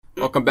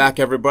Welcome back,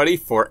 everybody,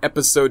 for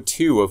episode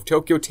 2 of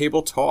Tokyo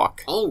Table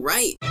Talk. All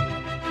right.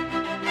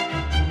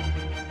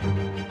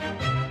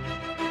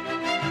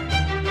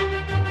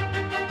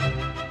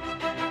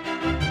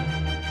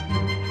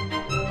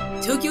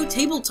 Tokyo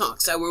Table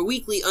Talks, our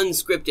weekly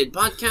unscripted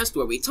podcast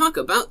where we talk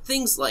about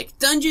things like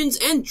Dungeons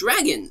and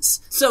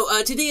Dragons.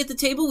 So, today at the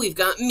table we've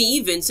got me,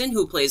 Vincent,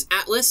 who plays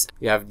Atlas.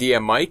 You have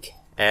DM Mike,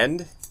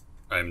 and...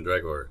 I'm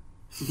Dragor.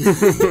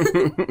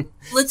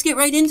 Let's get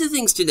right into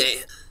things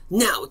today.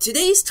 Now,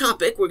 today's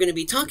topic, we're going to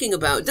be talking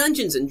about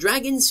Dungeons &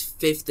 Dragons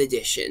 5th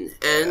edition,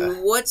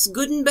 and what's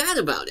good and bad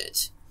about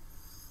it.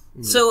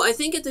 So, I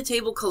think at the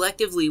table,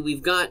 collectively,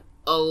 we've got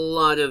a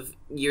lot of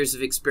years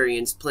of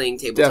experience playing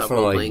tabletop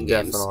role-playing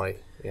games. Definitely,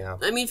 yeah.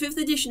 I mean, 5th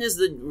edition is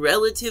the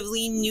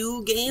relatively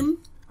new game.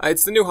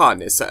 It's the new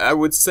hotness. I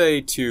would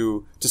say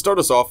to start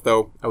us off,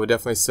 though, I would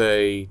definitely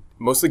say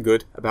mostly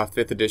good about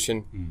 5th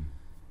edition.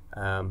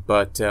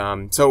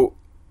 So...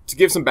 To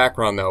give some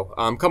background, though,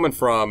 I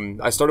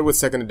started with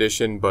 2nd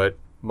edition, but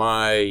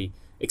my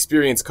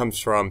experience comes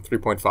from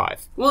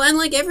 3.5. Well,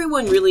 and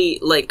everyone really,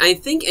 I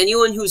think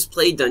anyone who's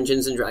played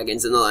Dungeons &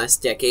 Dragons in the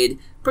last decade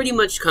pretty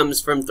much comes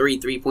from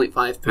 3.5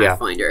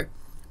 Pathfinder,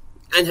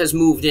 and has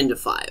moved into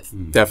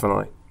 5.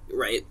 Definitely.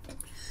 Right?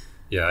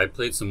 Yeah, I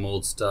played some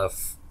old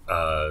stuff,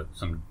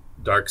 some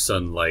Dark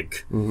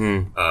Sun-like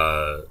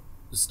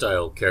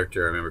style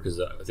character, I remember, because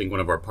I think one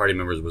of our party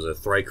members was a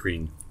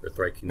Thrycreen. Or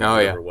Thrycreen,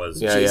 whatever it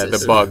was. Yeah,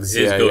 the bugs.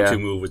 His go-to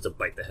move was to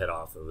bite the head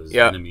off of his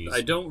enemies. Yep.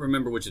 I don't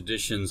remember which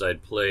editions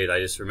I'd played. I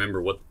just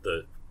remember what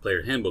the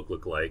player handbook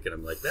looked like, and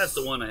I'm like, that's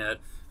the one I had,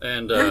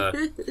 and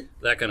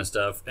that kind of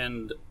stuff.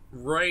 And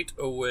right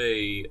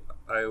away,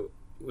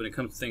 when it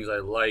comes to things I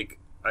like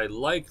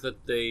that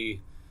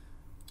they...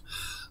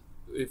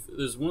 If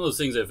there's one of those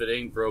things, if it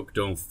ain't broke,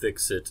 don't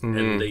fix it.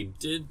 And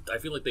I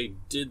feel like they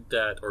did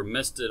that, or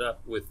messed it up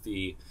with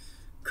the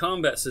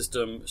combat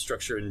system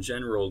structure in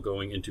general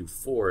going into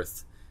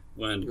 4th,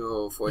 when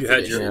you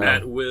had your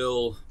at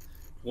will,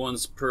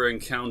 once per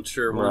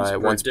encounter,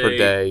 once per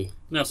day.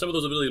 Now, some of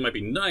those abilities might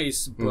be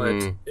nice,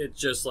 but it's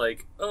just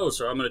like,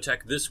 so I'm going to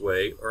attack this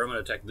way, or I'm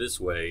going to attack this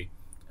way,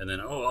 and then,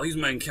 I'll use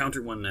my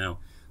encounter one now.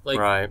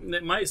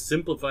 It might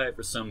simplify it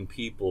for some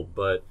people,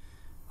 but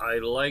I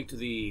liked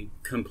the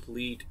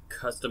complete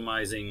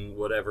customizing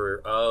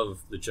whatever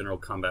of the general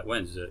combat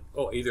wins.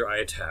 Either I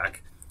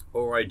attack,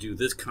 or I do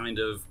this kind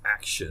of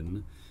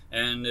action,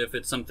 and if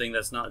it's something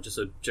that's not just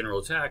a general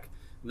attack,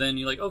 then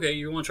you're like, okay,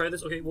 you want to try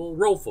this? Okay, well,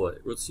 roll for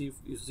it. Let's see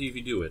if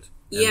you do it.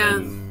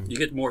 And then you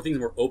get things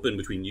more open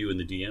between you and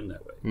the DM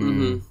that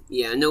way.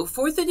 Yeah, no,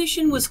 4th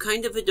edition was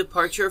kind of a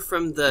departure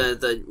from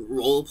the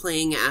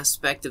role-playing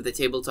aspect of the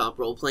tabletop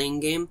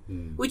role-playing game,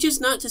 which is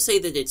not to say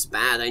that it's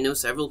bad. I know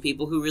several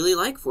people who really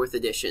like 4th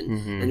edition,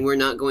 and we're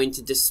not going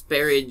to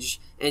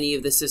disparage any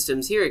of the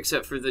systems here,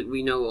 except for that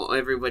we know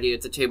everybody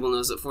at the table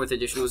knows that 4th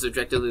edition was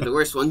objectively the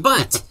worst one.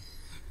 But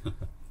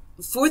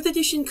 4th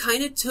edition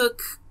kind of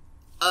took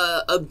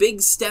a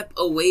big step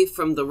away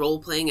from the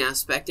role-playing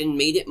aspect and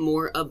made it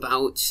more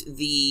about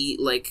the,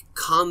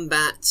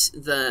 combat,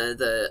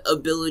 the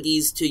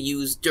abilities to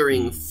use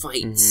during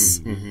fights.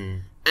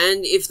 And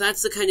if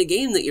that's the kind of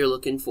game that you're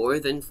looking for,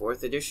 then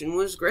 4th edition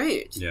was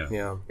great.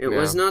 It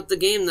was not the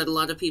game that a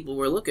lot of people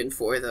were looking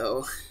for,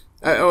 though.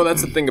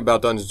 That's the thing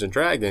about Dungeons &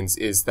 Dragons,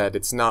 is that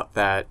it's not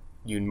that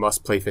you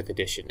must play 5th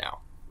edition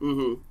now.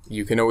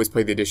 You can always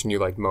play the edition you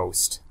like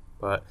most.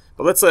 But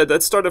let's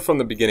start it from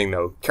the beginning,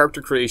 though.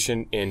 Character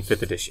creation in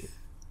 5th edition.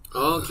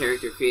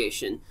 Character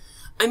creation.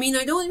 I mean,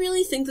 I don't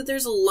really think that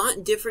there's a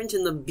lot different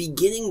in the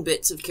beginning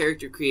bits of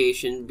character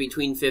creation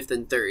between 5th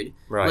and 3rd.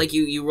 Right. Like,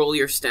 you roll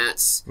your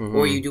stats,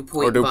 or you do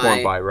point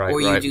buy,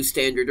 or you do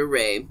standard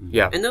array.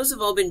 Yeah. And those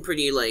have all been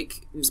pretty,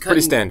 cut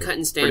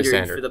and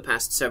standard for the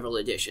past several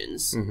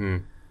editions.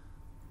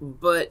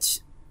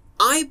 But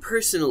I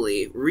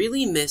personally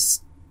really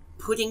miss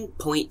putting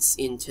points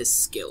into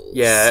skills.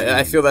 Yeah,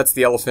 I feel that's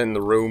the elephant in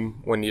the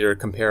room when you're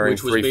comparing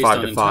 3,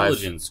 5 to 5.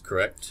 Intelligence,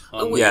 correct?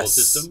 On the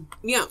system?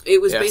 Yeah,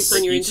 it was based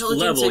on your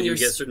intelligence. Level, and you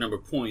get a certain number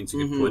of points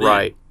you can put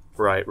in.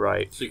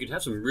 Right. So you could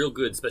have some real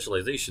good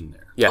specialization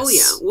there. Yes. Oh,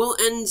 yeah. Well,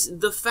 and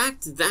the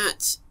fact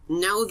that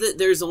now that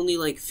there's only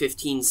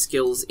 15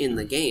 skills in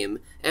the game,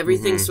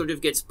 everything sort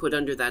of gets put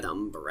under that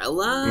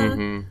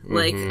umbrella.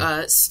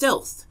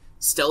 Stealth.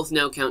 Stealth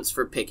now counts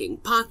for picking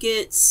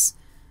pockets.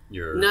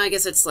 No, I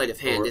guess that's sleight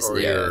of hand, isn't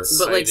it?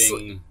 But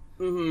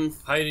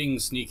hiding,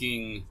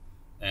 sneaking,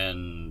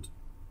 and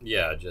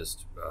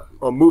just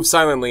move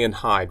silently and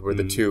hide were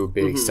the two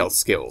big stealth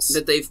skills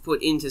that they've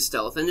put into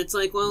stealth. And it's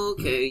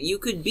you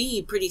could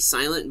be pretty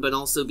silent, but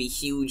also be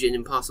huge and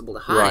impossible to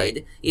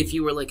hide if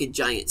you were like a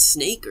giant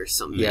snake or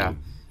something. Yeah.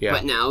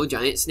 But now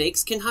giant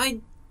snakes can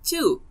hide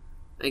too,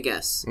 I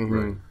guess.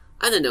 Right.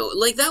 I don't know.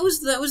 That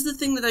was the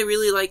thing that I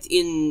really liked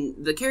in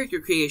the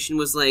character creation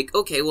was I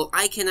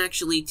can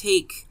actually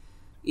take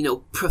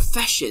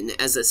profession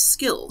as a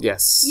skill.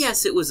 Yes.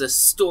 Yes, it was a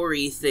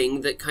story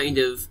thing that kind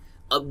of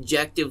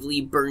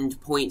objectively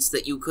burned points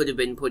that you could have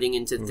been putting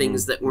into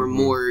things that were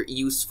more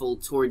useful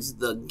towards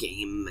the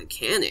game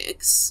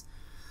mechanics.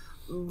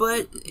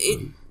 but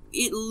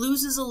it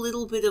loses a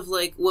little bit of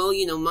like, well,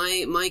 you know,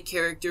 my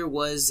character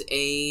was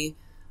a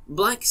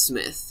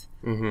blacksmith.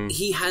 Mm-hmm.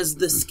 He has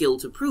the skill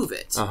to prove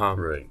it. Uh-huh.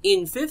 Right.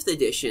 In 5th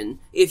edition,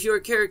 if your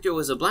character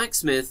was a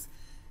blacksmith,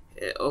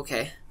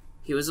 okay,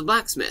 he was a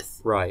blacksmith.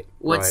 Right.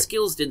 What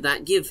skills did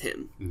that give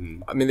him?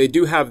 Mm-hmm. I mean, they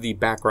do have the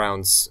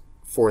backgrounds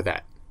for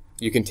that.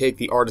 You can take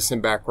the artisan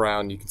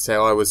background, you can say,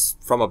 oh, I was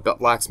from a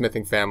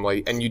blacksmithing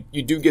family, and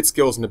you do get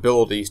skills and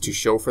abilities to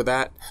show for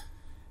that,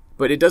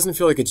 but it doesn't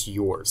feel like it's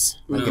yours,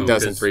 like it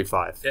does in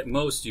 3.5. At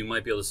most, you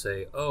might be able to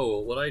say, oh,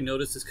 would I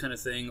notice this kind of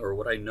thing, or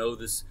would I know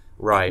this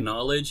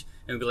knowledge?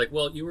 And be like,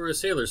 well, you were a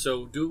sailor,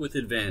 so do it with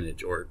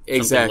advantage, or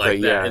something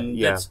like that. Yeah,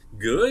 and that's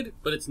good,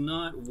 but it's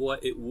not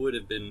what it would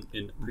have been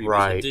in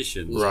previous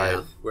editions.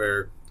 Right.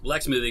 Where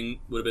blacksmithing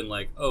would have been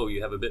like, oh,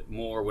 you have a bit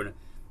more when it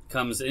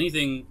comes to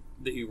anything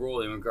that you roll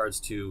in regards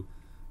to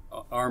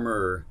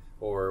armor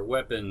or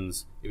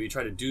weapons. If you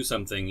try to do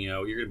something, you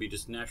know, you're going to be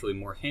just naturally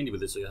more handy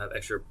with it, so you'll have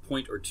extra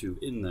point or two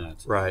in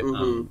that. Right.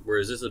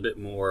 Whereas this is a bit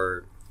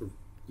more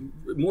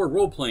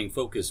role-playing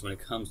focus when it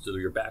comes to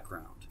your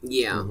background.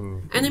 Yeah.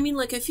 Mm-hmm. And I mean,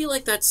 like, I feel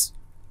like that's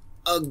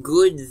a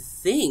good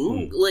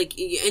thing. Like,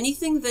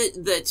 anything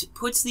that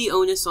puts the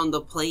onus on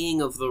the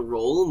playing of the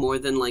role more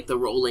than, like, the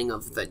rolling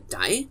of the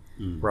die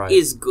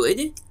is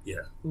good.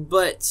 Yeah.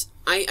 But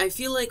I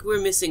feel like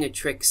we're missing a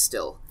trick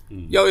still.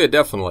 Oh, yeah,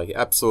 definitely.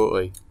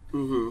 Absolutely.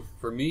 Mm-hmm.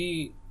 For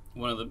me,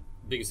 one of the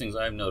biggest things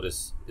I've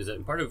noticed is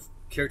that part of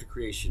character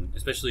creation,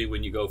 especially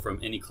when you go from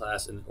any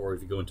class or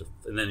if you go into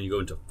and then you go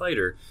into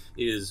fighter,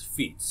 is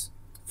feats.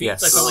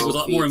 Yes. I felt like it was a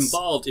lot more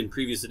involved in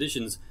previous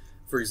editions.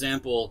 For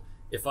example,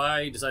 if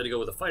I decide to go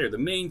with a fighter, the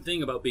main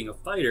thing about being a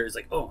fighter is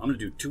like, oh, I'm going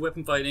to do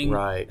 2-weapon fighting,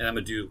 and I'm going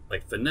to do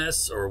like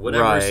finesse or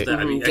whatever, so that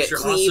I'd be extra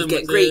awesome.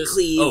 Get great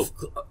cleave. Oh,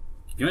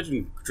 can you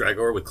imagine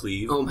Dragor with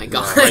cleave? Oh my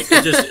god! Like,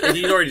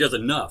 he already does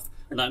enough.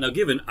 Now,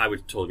 given, I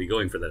would totally be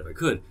going for that if I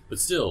could, but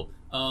still,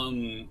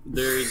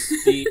 there's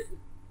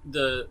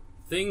the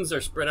things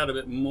are spread out a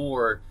bit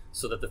more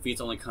so that the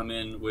feats only come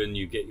in when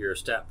you get your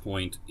stat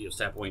point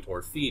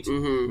or feat.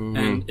 Mm-hmm.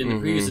 And in the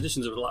previous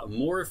editions, there were a lot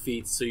more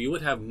feats, so you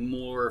would have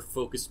more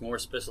focus, more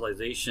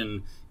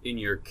specialization in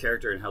your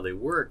character and how they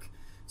work.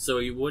 So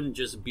you wouldn't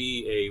just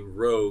be a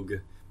rogue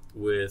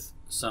with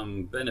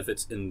some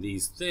benefits in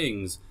these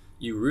things.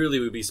 You really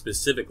would be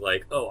specific,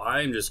 like, oh,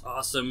 I'm just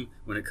awesome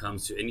when it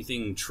comes to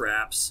anything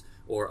traps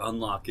or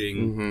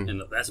unlocking,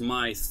 and that's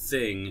my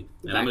thing.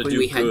 And Back I'm when do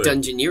we had good.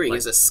 dungeoneering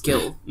as a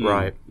skill.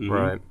 Right.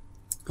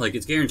 Like,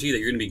 it's guaranteed that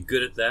you're going to be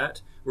good at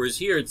that. Whereas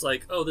here, it's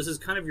like, oh, this is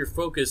kind of your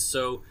focus,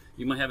 so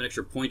you might have an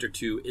extra point or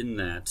two in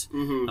that.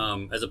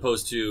 As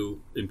opposed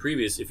to, in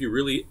previous, if you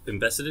really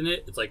invested in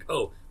it, it's like,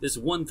 oh, this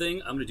one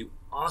thing I'm going to do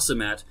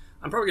awesome at.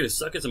 I'm probably going to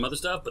suck at some other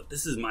stuff, but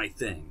this is my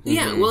thing.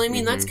 Yeah, well, I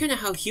mean, that's kind of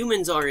how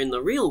humans are in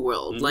the real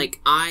world.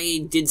 Like,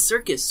 I did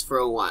circus for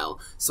a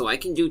while, so I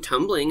can do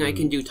tumbling, I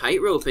can do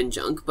tightrope and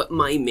junk, but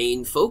my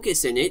main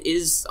focus in it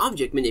is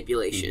object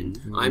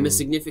manipulation. I'm a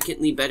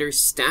significantly better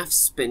staff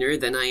spinner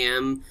than I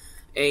am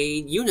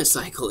a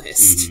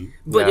unicyclist.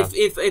 But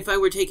if I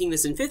were taking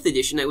this in 5th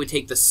edition, I would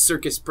take the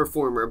circus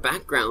performer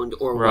background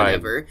or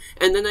whatever,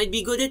 and then I'd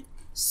be good at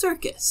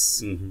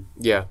circus.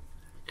 Yeah.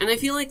 And I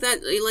feel like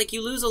that, like,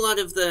 you lose a lot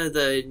of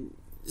the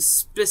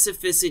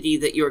specificity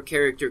that your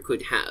character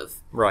could have.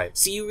 Right.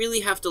 So you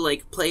really have to,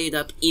 like, play it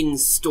up in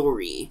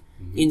story,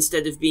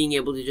 instead of being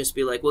able to just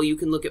be like, well, you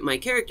can look at my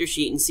character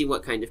sheet and see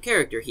what kind of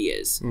character he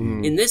is.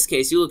 In this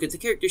case, you look at the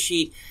character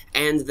sheet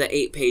and the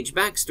 8-page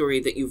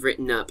backstory that you've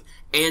written up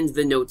and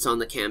the notes on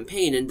the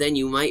campaign, and then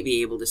you might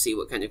be able to see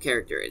what kind of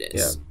character it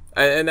is.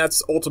 Yeah. And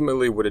that's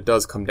ultimately what it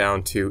does come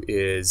down to,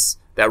 is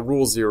that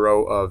rule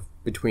zero of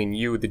between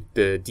you, the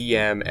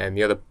DM, and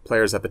the other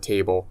players at the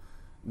table.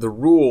 The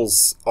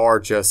rules are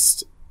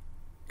just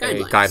a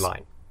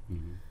guideline.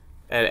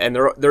 And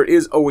there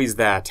is always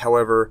that.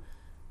 However,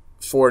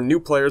 for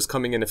new players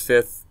coming into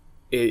 5th,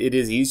 it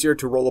is easier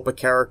to roll up a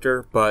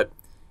character, but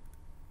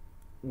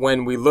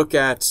when we look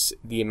at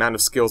the amount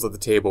of skills at the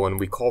table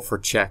and we call for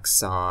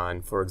checks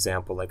on, for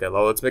example, like,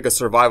 let's make a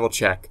survival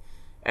check,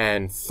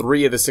 and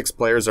 3 of the 6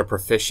 players are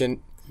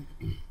proficient,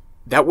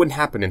 that wouldn't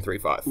happen in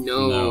 3.5.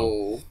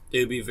 No. It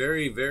would be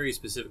very, very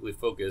specifically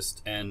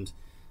focused. And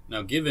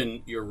now,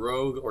 given your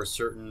rogue or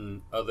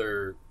certain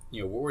other,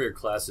 warrior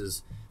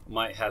classes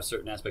might have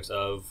certain aspects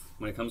of,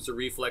 when it comes to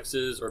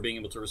reflexes or being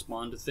able to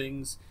respond to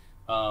things,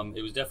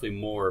 it was definitely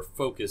more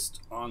focused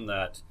on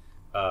that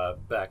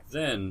back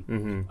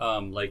then.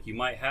 Like, you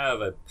might have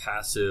a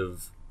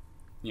passive,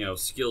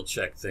 skill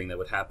check thing that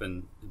would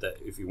happen that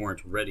if you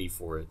weren't ready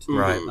for it.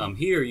 Right.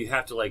 Here, you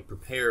have to, like,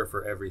 prepare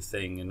for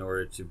everything in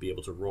order to be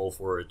able to roll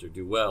for it or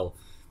do well.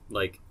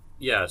 Like,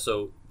 yeah,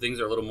 so things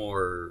are a little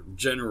more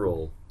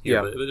general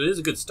here, but it is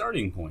a good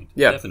starting point.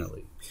 Yeah.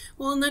 Definitely.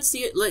 Well, and that's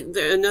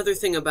another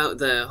thing about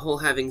the whole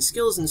having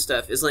skills and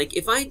stuff is, like,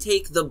 if I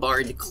take the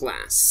Bard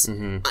class,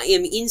 I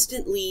am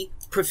instantly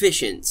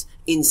proficient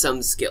in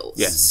some skills.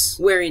 Yes.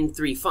 Where in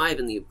 3.5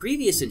 in the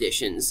previous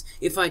editions,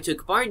 if I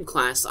took Bard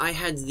class, I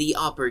had the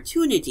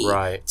opportunity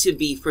to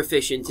be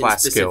proficient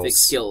class in specific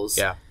skills.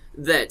 Yeah.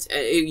 that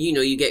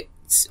you get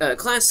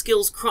class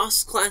skills,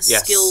 cross-class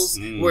Yes. skills,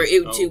 where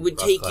it would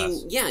take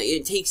cross-class.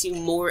 it takes you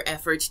more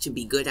effort to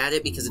be good at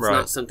it because it's Right.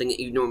 not something that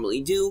you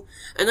normally do,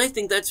 and I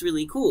think that's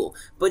really cool.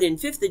 But in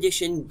 5th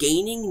edition,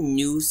 gaining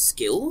new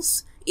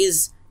skills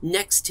is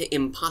next to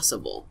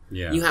impossible.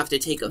 Yeah. You have to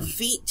take a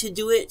feat to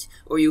do it,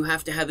 or you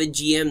have to have a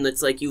GM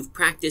that's like, you've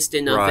practiced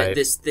enough Right. at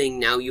this thing,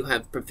 now you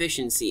have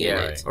proficiency in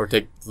Right. it. Or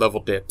take level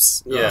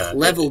dips. Yeah. Ugh,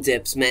 level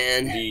dips,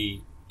 man.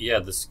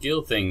 The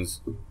skill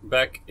things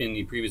back in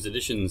the previous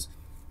editions,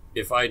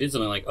 if I did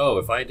something like,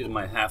 if I did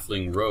my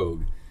halfling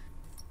rogue,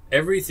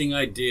 everything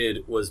I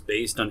did was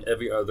based on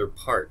every other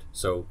part.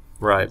 So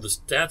Right. the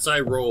stats I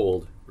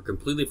rolled were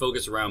completely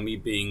focused around me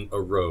being a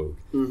rogue.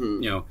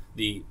 Mm-hmm.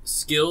 The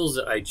skills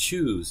that I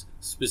choose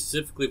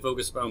specifically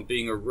focus around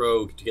being a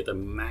rogue to get the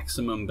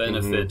maximum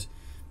benefit.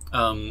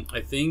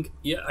 I think,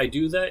 I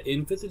do that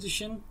in 5th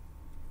edition,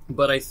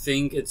 but I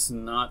think it's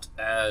not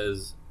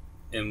as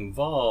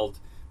involved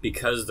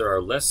because there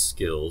are less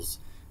skills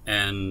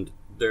and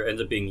there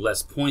ends up being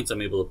less points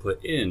I'm able to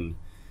put in.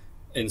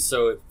 And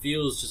so it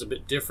feels just a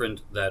bit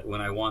different that when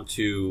I want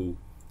to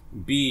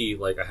be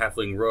like a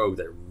halfling rogue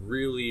that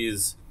really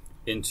is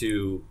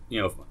into,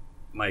 if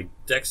my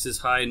dex is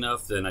high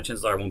enough, then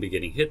chances are I won't be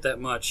getting hit that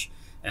much,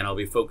 and I'll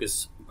be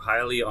focused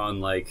highly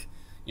on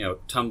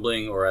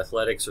tumbling or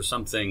athletics or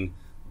something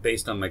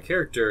based on my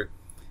character.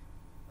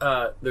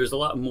 There's a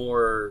lot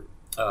more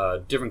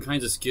different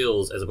kinds of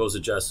skills as opposed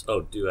to just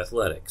do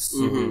athletics.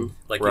 Mm-hmm.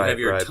 Like you have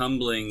your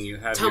tumbling, you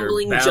have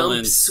Tumbling, your jump,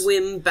 balance,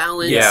 swim,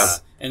 balance. Yeah.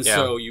 And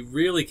so you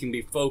really can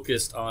be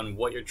focused on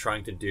what you're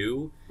trying to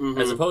do,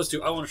 as opposed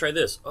to, I want to try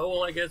this.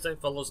 I guess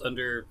that follows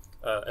under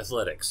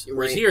athletics.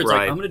 Whereas Right. here, it's Right.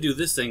 like, I'm going to do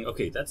this thing.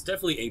 Okay, that's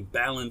definitely a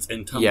balance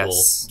and tumble.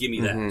 Yes. Give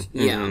me that.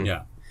 Yeah.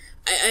 Yeah.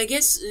 I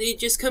guess it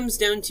just comes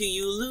down to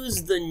you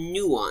lose the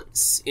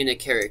nuance in a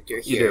character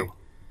You here. do.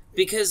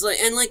 Because,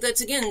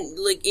 that's again,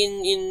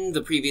 in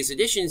the previous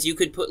editions, you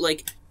could put,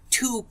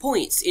 2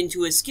 points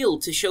into a skill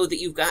to show that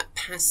you've got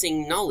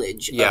passing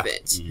knowledge Yeah. of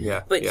it.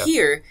 Yeah. But yeah.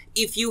 here,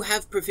 if you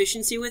have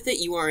proficiency with it,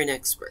 you are an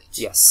expert.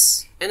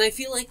 Yes. And I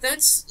feel like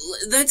that's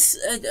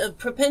a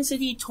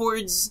propensity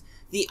towards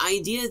the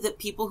idea that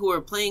people who are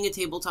playing a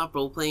tabletop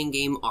role-playing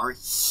game are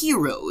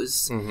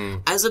heroes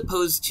as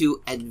opposed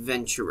to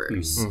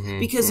adventurers.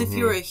 Because if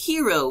you're a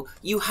hero,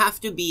 you have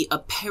to be a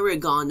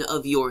paragon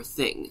of your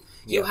thing.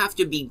 You have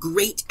to be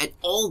great at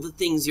all the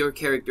things your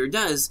character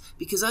does,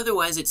 because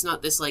otherwise it's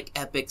not this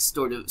epic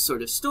sort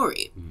of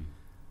story.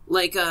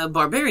 Like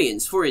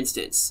barbarians, for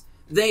instance.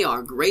 They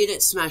are great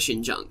at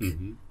smashing junk.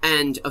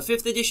 And a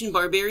 5th edition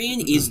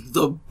barbarian is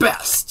the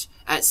best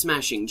at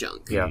smashing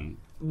junk. Yeah.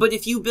 But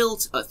if you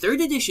built a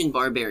 3rd edition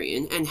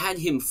barbarian and had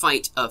him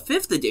fight a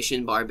 5th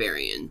edition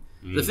barbarian,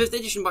 the 5th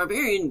edition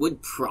barbarian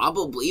would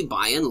probably,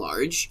 by and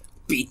large,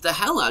 beat the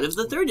hell out of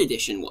the 3rd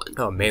edition one.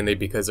 Oh, mainly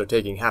because they're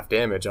taking half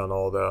damage on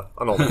all the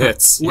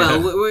hits.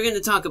 Well, we're going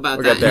to talk about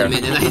We'll that get in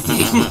a minute, I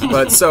think.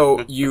 But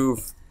so you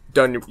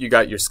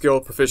got your skill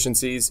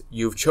proficiencies,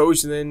 you've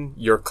chosen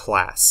your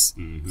class.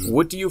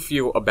 What do you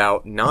feel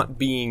about not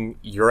being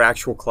your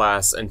actual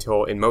class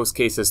until, in most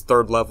cases,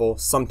 3rd level,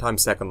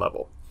 sometimes 2nd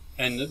level?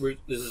 And this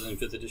is in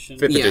 5th edition?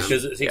 5th Yeah. edition.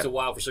 Because it takes Yeah. a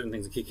while for certain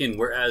things to kick in,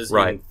 whereas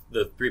Right. in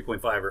the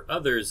 3.5 or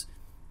others,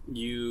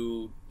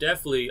 you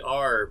definitely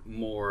are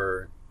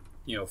more,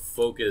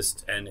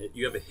 focused, and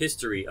you have a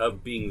history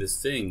of being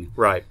this thing,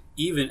 Right.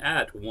 even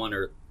at 1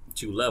 or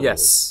 2 levels.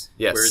 Yes.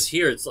 Yes. Whereas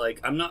here, it's like,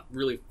 I'm not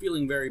really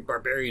feeling very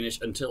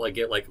barbarianish until I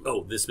get,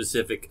 this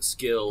specific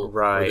skill,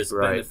 Right, or this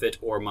right. benefit,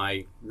 or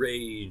my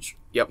rage.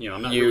 Yep.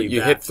 I'm not you really you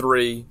that. hit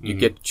 3, you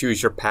get to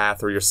choose your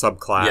path or your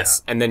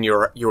subclass, and then you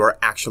are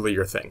actually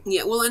your thing.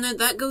 Yeah, well, and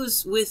that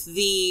goes with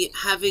the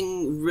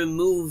having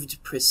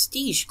removed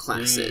prestige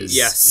classes.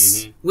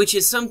 Yes. Which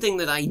is something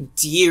that I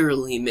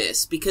dearly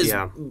miss, because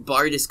Yeah.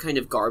 Bard is kind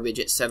of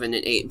garbage at 7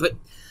 and 8. But,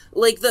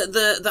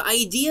 the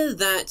idea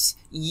that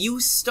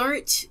you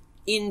start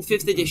in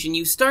 5th edition,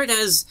 you start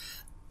as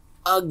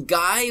a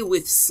guy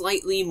with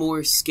slightly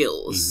more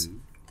skills.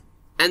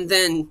 And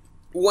then,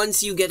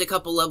 once you get a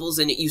couple levels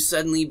in it, you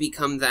suddenly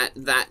become that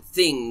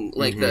thing,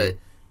 the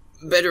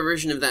better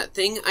version of that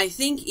thing, I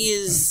think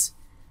is...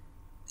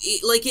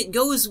 It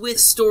goes with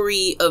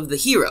story of the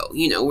hero,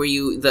 where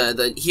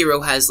the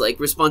hero has,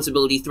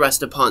 responsibility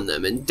thrust upon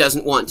them and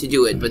doesn't want to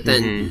do it, but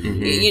then,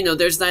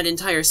 there's that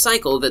entire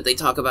cycle that they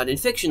talk about in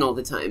fiction all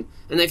the time.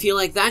 And I feel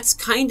like that's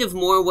kind of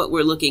more what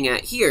we're looking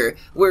at here,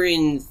 where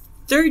in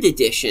 3rd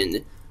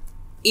edition,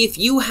 if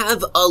you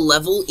have a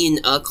level in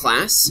a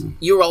class,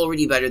 you're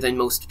already better than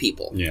most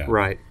people. Yeah.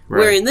 Right.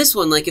 Where in this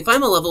one, if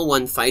I'm a level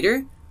 1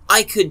 fighter,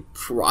 I could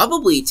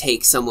probably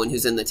take someone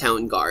who's in the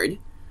town guard,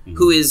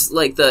 who is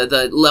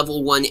the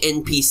level 1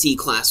 NPC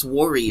class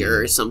warrior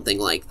or something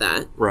like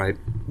that. Right.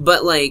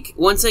 But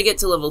once I get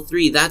to level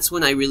 3, that's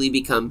when I really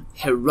become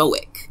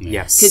heroic.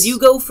 Yes. Because you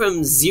go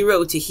from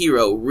 0 to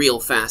hero real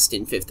fast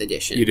in 5th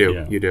edition. You do.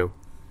 Yeah. You do.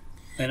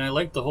 And I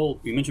like the whole,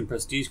 you mentioned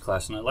prestige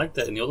class, and I like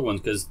that in the other ones,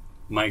 because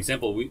my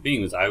example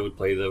being was I would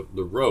play the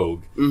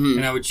rogue,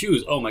 and I would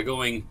choose, am I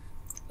going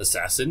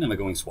assassin? Am I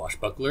going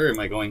swashbuckler? Am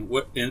I going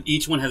what? And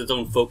each one has its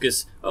own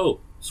focus. Oh,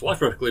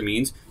 swashbuckler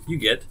means you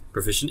get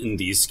proficient in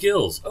these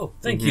skills. Oh,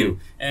 thank you.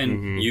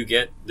 And you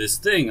get this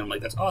thing. I'm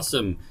like, that's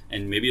awesome.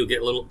 And maybe you'll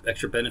get a little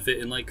extra benefit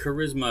in like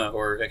charisma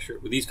or extra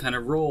with these kind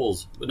of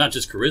roles, but not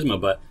just charisma,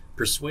 but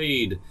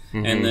persuade.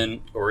 And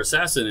then or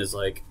assassin is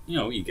like, you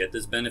know, you get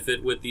this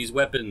benefit with these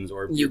weapons,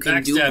 or You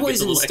can do backstab gets a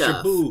poison little extra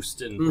stuff.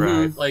 boost, and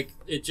Right. like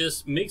it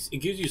just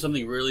gives you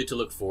something really to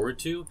look forward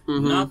to.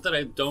 Not that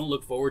I don't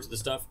look forward to the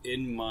stuff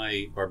in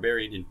my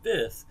barbarian in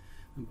 5th,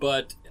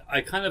 but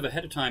I kind of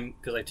ahead of time,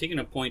 because I've taken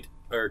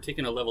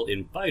a level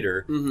in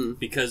fighter,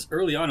 because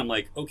early on I'm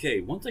like,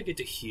 okay, once I get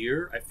to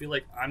here, I feel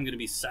like I'm going to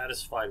be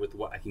satisfied with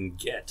what I can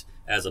get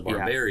as a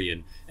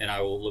barbarian, and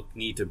I will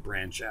need to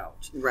branch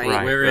out.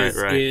 Right. Whereas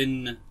right.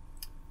 in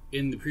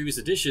the previous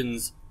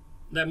editions,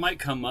 that might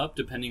come up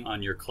depending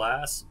on your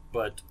class,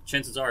 but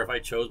chances are if I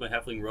chose my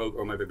halfling rogue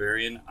or my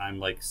barbarian, I'm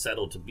like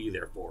settled to be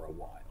there for a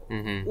while.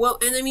 Well,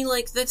 and I mean,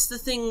 like, that's the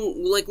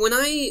thing. Like, when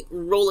I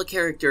roll a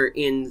character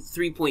in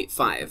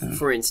 3.5,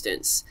 for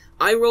instance,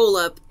 I roll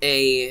up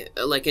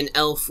an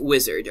elf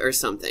wizard or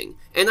something,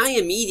 and I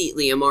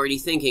immediately am already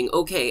thinking,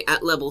 okay,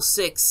 at level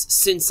 6,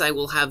 since I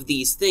will have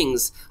these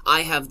things,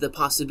 I have the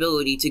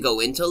possibility to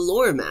go into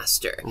Lore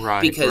Master.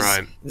 Right, because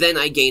right. then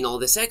I gain all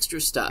this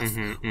extra stuff.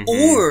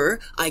 Or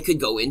I could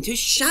go into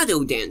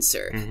Shadow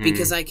Dancer,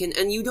 because I can,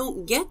 and you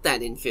don't get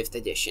that in 5th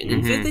edition.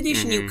 In 5th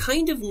edition, you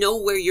kind of know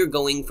where you're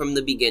going from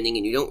the beginning,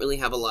 and you don't really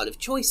have a lot of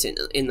choice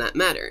in that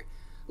matter.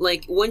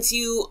 Like, once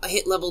you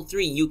hit level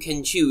 3, you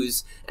can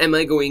choose, am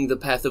I going the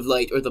path of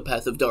light or the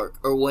path of dark,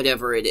 or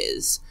whatever it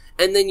is.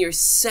 And then you're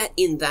set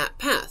in that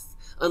path,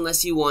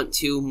 unless you want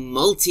to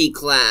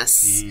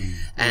multi-class.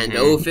 And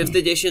 5th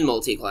edition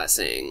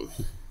multi-classing.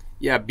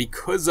 Yeah,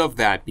 because of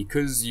that,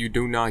 because you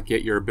do not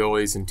get your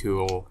abilities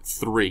until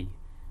 3.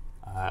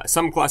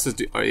 Some classes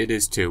it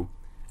is 2.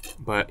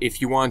 But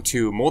if you want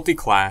to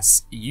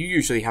multi-class, you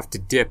usually have to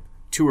dip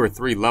 2 or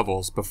 3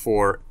 levels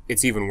before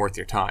it's even worth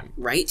your time.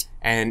 Right?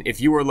 And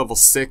if you are level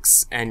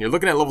 6 and you're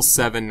looking at level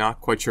 7,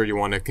 not quite sure you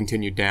want to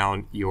continue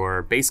down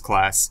your base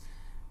class,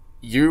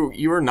 you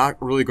are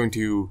not really going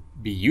to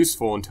be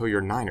useful until you're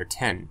 9 or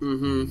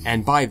 10.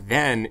 And by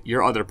then,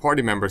 your other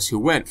party members who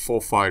went full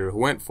fighter, who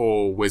went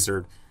full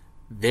wizard,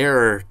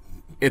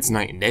 it's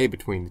night and day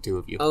between the two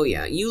of you. Oh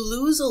yeah, you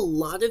lose a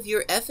lot of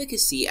your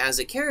efficacy as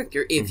a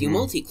character if you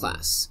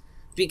multi-class.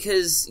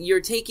 Because you're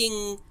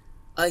taking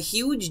a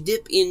huge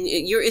dip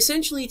you're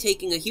essentially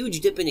taking a huge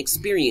dip in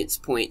experience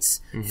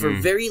points for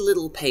very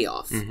little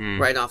payoff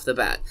right off the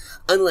bat.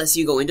 Unless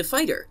you go into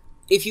fighter.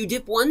 If you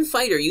dip one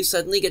fighter, you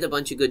suddenly get a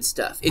bunch of good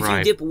stuff. If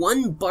you dip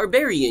one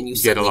barbarian, you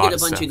suddenly get a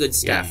bunch of good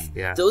stuff.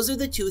 Yeah. Those are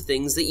the two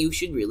things that you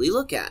should really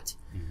look at.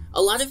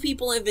 A lot of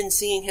people I've been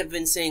seeing have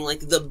been saying,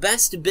 like, the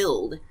best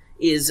build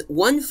is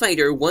 1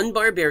 fighter, 1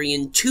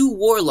 barbarian, 2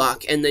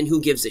 warlock, and then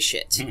who gives a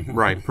shit.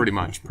 Right, pretty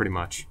much.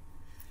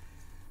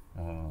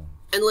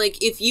 And, like,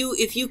 if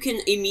you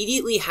can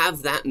immediately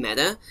have that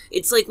meta,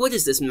 it's like, what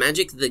is this,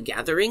 Magic the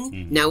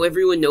Gathering? Now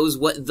everyone knows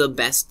what the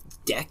best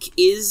deck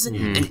is,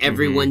 and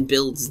everyone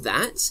builds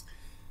that?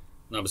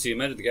 No, but see, in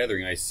Magic the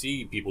Gathering, I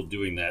see people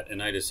doing that,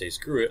 and I just say,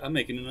 screw it, I'm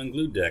making an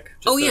unglued deck.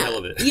 Just for the hell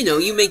of it. You know,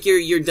 you make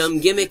your dumb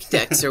gimmick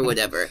decks or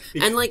whatever.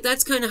 And, like,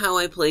 that's kind of how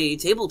I play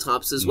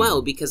tabletops as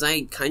well, because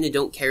I kind of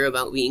don't care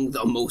about being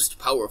the most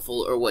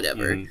powerful or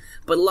whatever.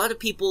 But a lot of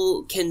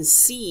people can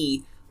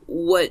see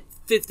what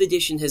 5th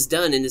edition has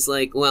done, and is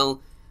like, well,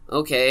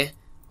 okay,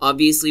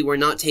 obviously we're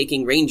not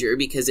taking Ranger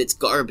because it's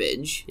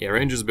garbage. Yeah,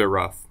 Ranger's a bit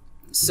rough.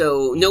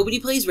 So,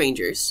 nobody plays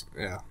Rangers.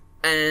 Yeah.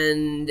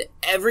 And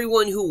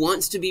everyone who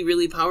wants to be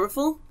really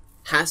powerful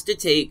has to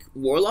take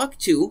Warlock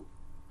 2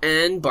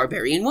 and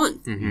Barbarian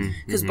 1.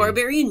 Because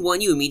Barbarian 1,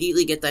 you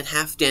immediately get that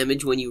half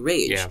damage when you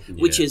rage,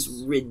 which is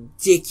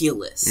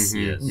ridiculous.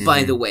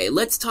 By the way,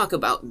 let's talk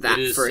about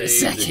that for a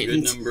second. A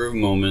good number of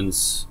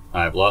moments,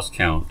 I've lost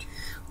count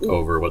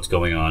over what's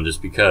going on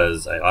just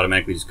because I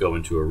automatically just go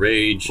into a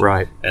rage.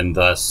 Right. And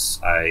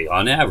thus, I,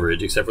 on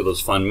average, except for those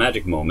fun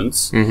magic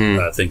moments,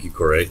 thank you,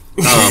 Corey,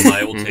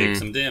 I will take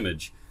some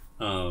damage.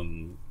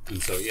 And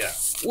so, yeah.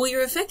 Well,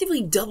 you're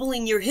effectively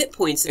doubling your hit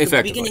points at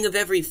the beginning of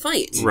every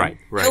fight. Right.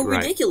 How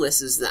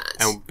ridiculous is that?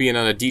 And being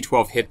on a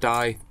D12 hit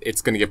die,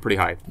 it's going to get pretty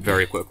high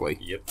very quickly.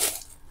 Yep.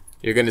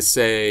 You're going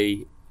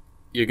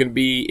to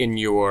be in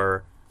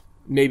your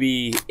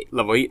maybe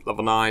level 8,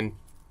 level 9.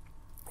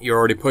 You're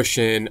already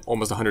pushing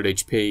almost 100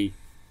 HP.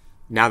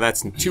 Now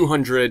that's in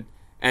 200.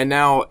 And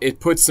now it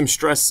puts some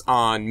stress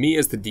on me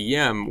as the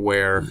DM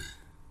where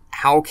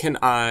how can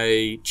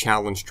I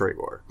challenge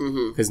Dragor?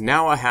 Because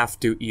now I have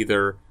to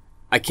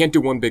I can't do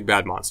one big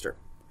bad monster.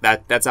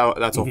 That's off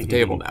the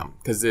table now.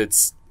 Because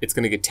it's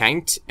going to get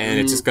tanked and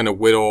it's just going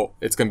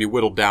to be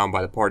whittled down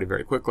by the party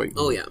very quickly.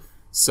 Oh, yeah.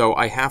 So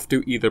I have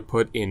to either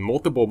put in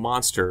multiple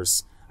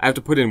monsters. I have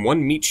to put in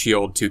 1 meat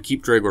shield to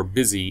keep Dragor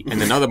busy,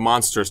 and then other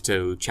monsters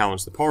to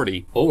challenge the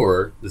party.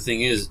 Or, the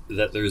thing is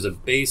that there's a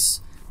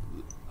base...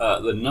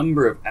 the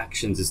number of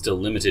actions is still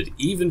limited,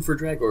 even for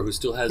Dragor, who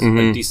still has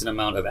a decent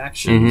amount of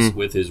actions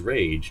with his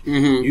rage.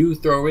 You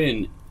throw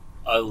in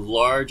a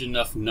large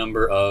enough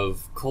number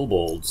of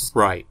kobolds,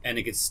 Right. and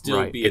it could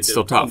still be It's a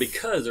still problem tough.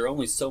 because there are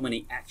only so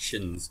many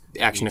actions.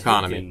 Action you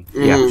economy.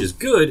 taken, Yeah. which is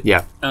good.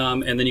 Yeah.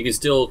 And then you can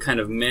still kind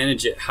of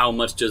manage it. How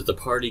much does the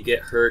party get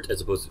hurt,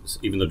 as opposed to,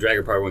 even though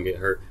Dragger Party won't get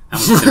hurt,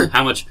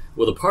 how much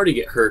will the party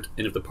get hurt?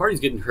 And if the party's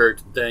getting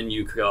hurt, then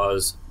you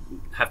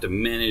have to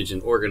manage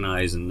and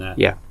organize, and that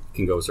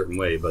can go a certain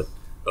way. But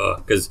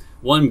because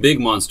one big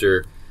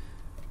monster,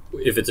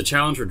 if it's a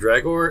challenge for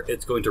Dragor,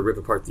 it's going to rip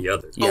apart the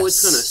others. Oh,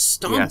 it's going to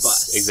stomp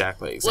us.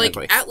 Exactly. Like,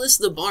 Atlas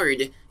the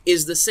Bard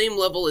is the same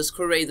level as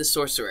Corey the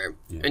Sorcerer,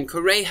 and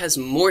Corey has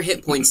more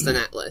hit points than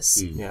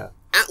Atlas. Yeah.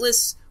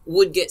 Atlas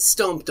would get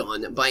stomped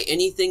on by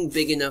anything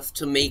big enough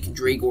to make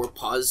Dragor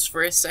pause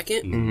for a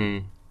second.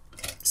 Mm-hmm.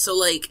 So,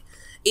 like,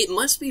 it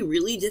must be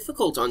really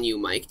difficult on you,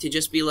 Mike, to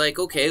just be like,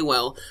 okay,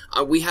 well,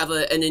 we have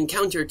an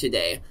encounter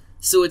today,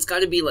 so it's got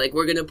to be like,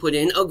 we're going to put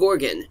in a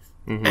Gorgon.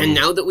 Mm-hmm. And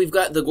now that we've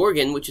got the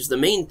Gorgon, which is the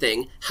main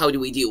thing, how do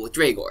we deal with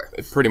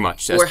Dragor? Pretty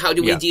much. Or how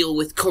do we deal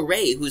with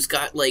Corey, who's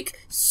got, like,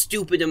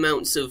 stupid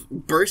amounts of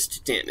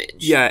burst damage?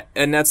 Yeah,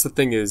 and that's the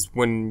thing is,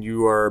 when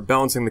you are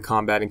balancing the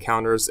combat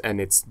encounters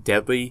and it's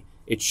deadly,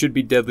 it should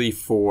be deadly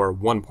for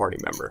one party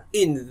member.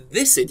 In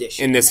this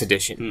edition. In this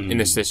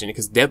edition.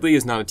 Because deadly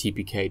is not a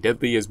TPK.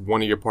 Deadly is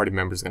one of your party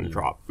members going to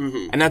drop.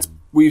 Mm-hmm. And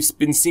we've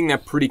been seeing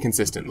that pretty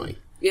consistently.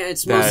 Yeah,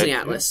 it's mostly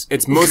Atlas.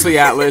 It's mostly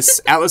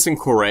Atlas. Atlas and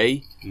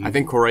Corey. I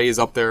think Corey is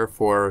up there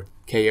for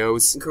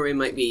KOs. Corey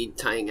might be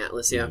tying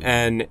Atlas, yeah.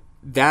 And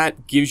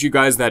that gives you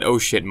guys that oh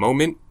shit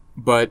moment,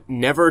 but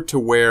never to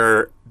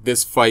where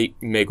this fight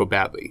may go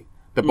badly.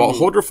 The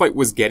Beholder fight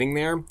was getting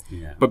there,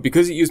 but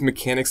because it used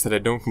mechanics that I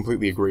don't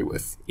completely agree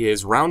with,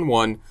 is round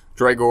 1,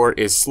 Dragor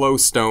is slow,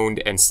 stoned,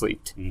 and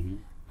sleeped. Mm-hmm.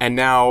 And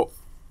now,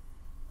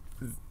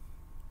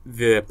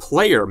 the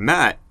player,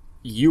 Matt,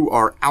 you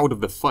are out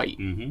of the fight.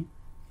 Mm-hmm.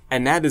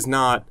 And that is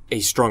not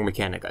a strong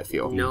mechanic, I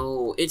feel.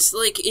 No, it's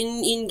like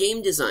in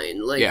game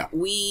design. Like,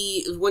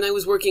 when I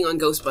was working on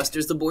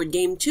Ghostbusters, the board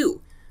game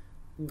too,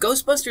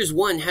 Ghostbusters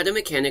 1 had a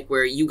mechanic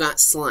where you got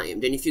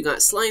slimed, and if you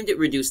got slimed, it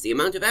reduced the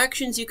amount of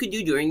actions you could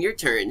do during your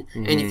turn,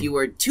 and if you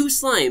were 2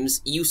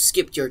 slimes, you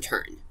skipped your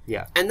turn.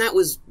 Yeah. And that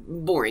was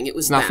boring. It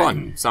was not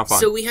fun. It's not fun.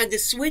 So we had to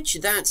switch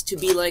that to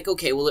be like,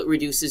 okay, well, it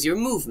reduces your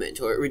movement,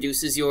 or it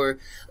reduces your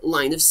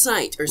line of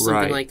sight, or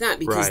something like that,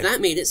 because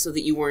that made it so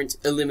that you weren't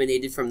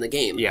eliminated from the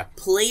game. Yeah.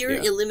 Player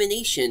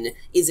elimination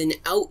is an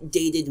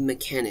outdated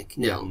mechanic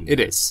now. Yeah, it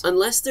is.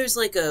 Unless there's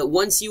like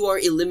once you are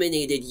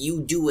eliminated,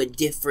 you do a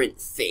different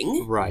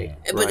thing. Right.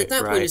 But at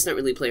that point, it's not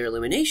really player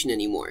elimination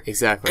anymore.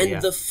 Exactly.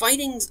 And the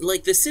fighting,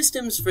 like the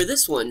systems for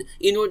this one,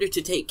 in order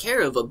to take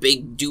care of a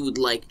big dude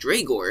like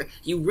Dragor,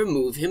 you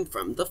remove him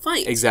from the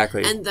fight.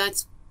 Exactly. And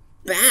that's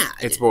bad.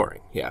 It's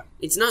boring, yeah.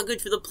 It's not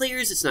good for the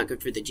players, it's not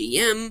good for the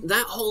GM.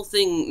 That whole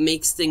thing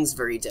makes things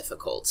very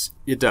difficult.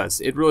 It does.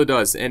 It really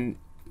does. And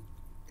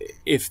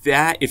if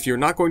you're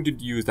not going to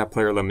use that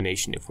player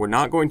elimination, if we're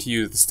not going to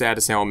use the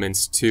status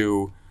elements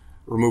to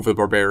remove the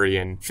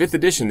barbarian, 5th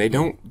edition, they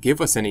don't give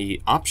us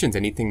any options,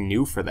 anything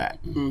new for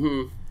that.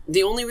 Mm-hmm.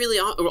 The only really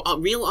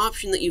real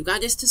option that you've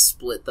got is to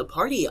split the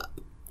party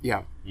up.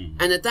 Yeah.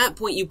 Mm-hmm. And at that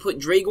point, you put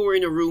Dragor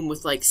in a room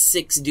with like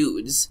 6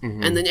 dudes,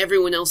 and then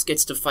everyone else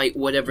gets to fight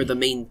whatever the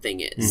main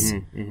thing is.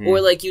 Or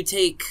like you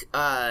take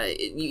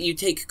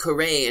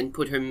Corey and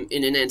put him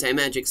in an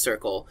anti-magic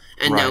circle,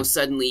 and now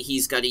suddenly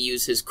he's got to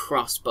use his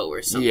crossbow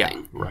or something.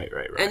 Yeah, right.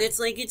 And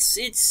it's like,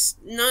 it's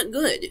not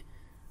good.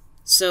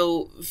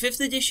 So, 5th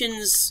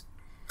edition's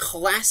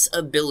class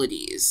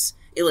abilities,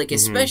 like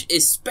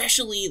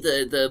especially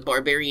the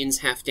barbarian's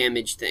half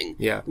damage thing,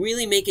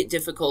 really make it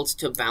difficult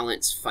to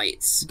balance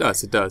fights.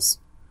 It does.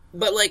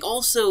 But like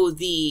also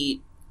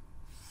the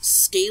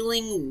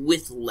scaling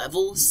with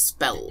level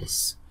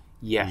spells.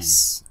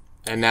 Yes.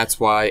 And that's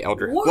why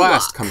Eldritch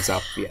Blast comes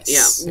up.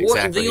 Yes. Yeah.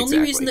 Exactly. The only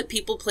reason that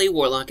people play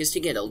Warlock is to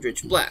get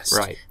Eldritch Blast.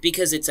 Right.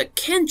 Because it's a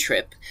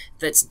cantrip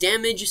that's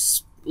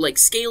damage like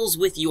scales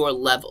with your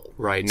level.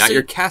 Right, not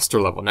your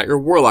caster level, not your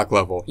warlock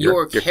level.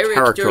 Your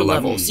character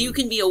level. So you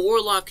can be a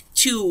warlock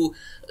 2,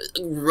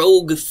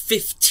 rogue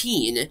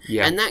 15,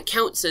 and that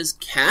counts as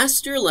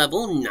caster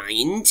level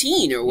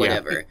 19 or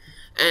whatever.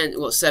 And,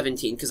 well,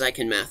 17, because I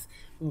can math.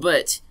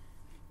 But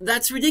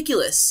that's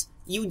ridiculous.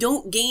 You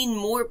don't gain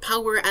more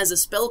power as a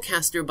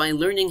spellcaster by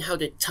learning how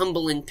to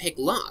tumble and pick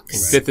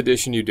locks. In 5th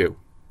edition, you do.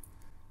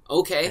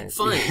 Okay,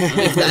 fine.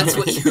 If that's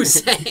what you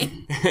say.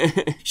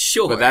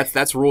 Sure. But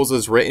that's rules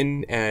as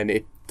written, and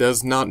it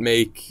does not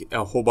make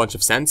a whole bunch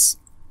of sense.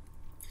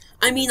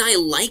 I mean, I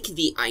like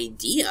the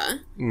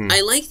idea.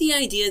 I like the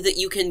idea that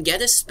you can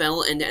get a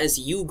spell, and as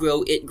you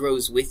grow, it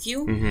grows with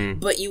you.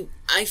 But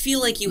I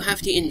feel like you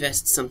have to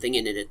invest something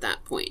in it at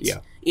that point. Yeah.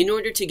 In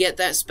order to get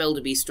that spell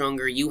to be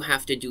stronger, you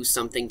have to do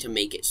something to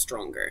make it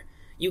stronger.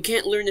 You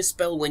can't learn a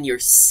spell when you're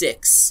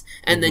 6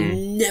 and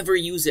then never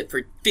use it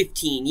for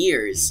 15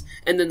 years.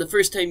 And then the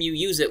first time you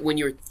use it when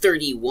you're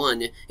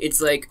 31,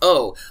 it's like,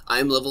 oh,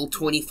 I'm level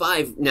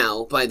 25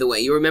 now, by the way.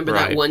 You remember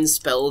that one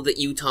spell that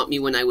you taught me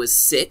when I was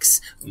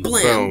 6?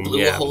 Blam!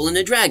 Blew a hole in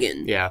a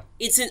dragon. Yeah.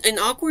 It's an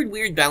awkward,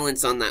 weird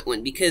balance on that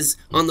one, because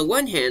on the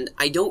one hand,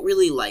 I don't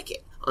really like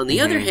it. On the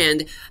other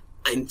hand,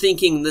 I'm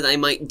thinking that I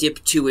might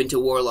dip 2 into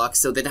Warlock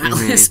so that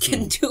Atlas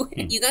can do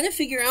it. You gotta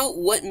figure out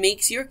what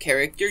makes your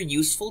character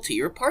useful to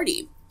your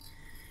party.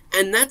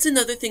 And that's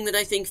another thing that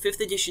I think 5th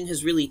edition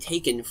has really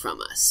taken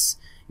from us,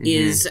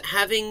 is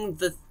having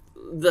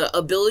the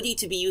ability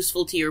to be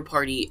useful to your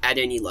party at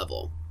any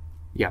level.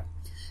 Yeah.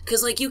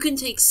 Because, like, you can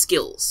take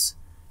skills.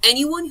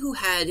 Anyone who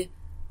had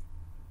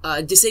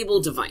a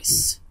disabled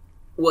device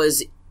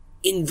was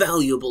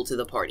invaluable to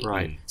the party.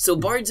 Right. So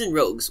bards and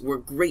rogues were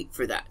great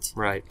for that.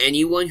 Right.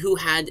 Anyone who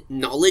had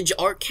knowledge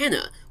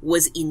arcana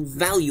was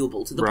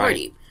invaluable to the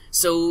party.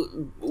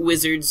 So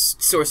wizards,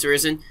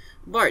 sorcerers, and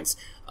bards.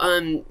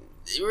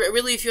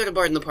 Really, if you had a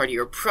bard in the party,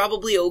 you're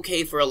probably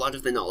okay for a lot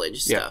of the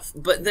knowledge stuff.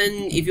 But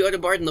then, if you had a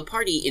bard in the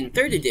party in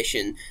 3rd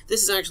edition,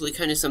 this is actually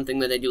kind of something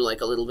that I do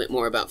like a little bit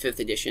more about 5th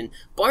edition.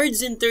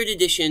 Bards in 3rd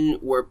edition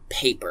were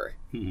paper.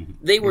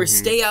 They were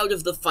stay out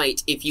of the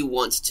fight if you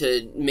want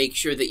to make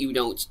sure that you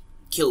don't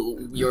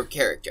kill your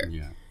character.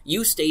 Yeah.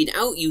 You stayed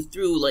out, you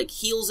threw, like,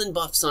 heals and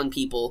buffs on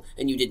people,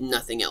 and you did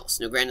nothing else.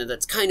 Now, granted,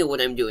 that's kind of what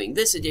I'm doing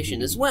this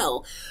edition as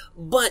well,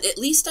 but at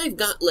least I've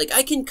got, like,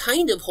 I can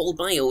kind of hold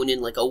my own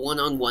in, like, a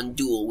one-on-one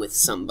duel with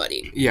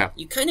somebody. Yeah.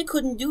 You kind of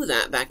couldn't do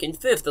that back in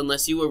 5th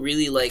unless you were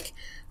really, like,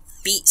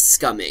 feat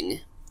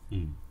scumming.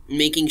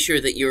 Making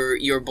sure that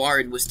your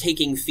bard was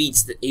taking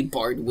feats that a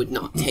bard would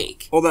not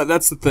take. Well,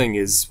 that's the thing,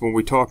 is when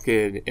we talk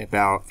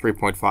about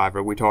 3.5,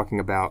 are we talking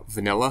about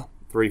vanilla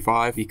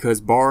 3.5? Because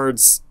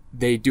bards,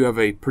 they do have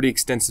a pretty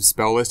extensive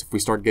spell list if we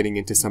start getting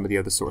into some of the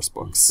other source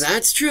books.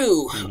 That's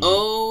true.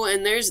 Oh,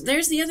 and there's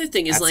the other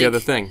thing. Is That's like the other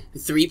thing.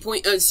 3.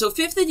 So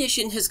 5th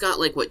edition has got,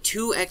 like, what,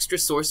 2 extra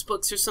source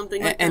books or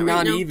something like that And right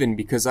not now? even,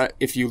 because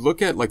if you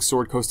look at, like,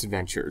 Sword Coast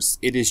Adventures,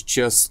 it is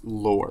just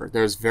lore.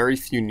 There's very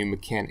few new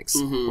mechanics.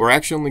 We're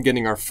actually only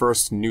getting our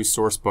first new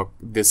source book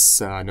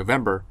this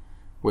November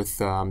with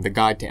the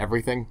Guide to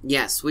Everything.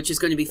 Yes, which is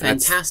going to be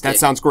fantastic. That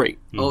sounds great.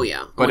 Oh,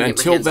 yeah. But I wanna get my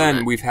until hands on then,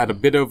 that. we've had a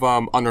bit of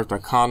Unearthed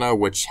Arcana,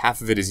 which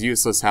half of it is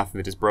useless, half of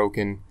it is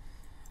broken.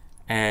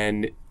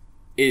 And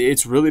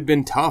it's really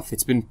been tough.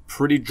 It's been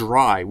pretty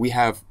dry. We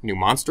have new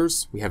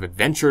monsters. We have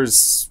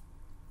adventures.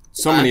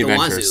 So many the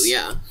adventures. Wazoo,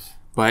 yeah.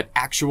 But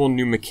actual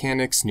new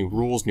mechanics, new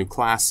rules, new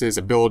classes,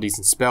 abilities,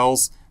 and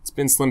spells, it's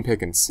been slim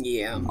pickings.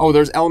 Yeah. Oh,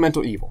 there's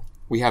Elemental Evil.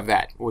 We have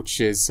that,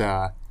 which is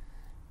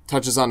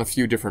touches on a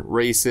few different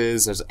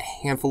races. There's a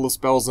handful of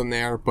spells in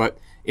there, but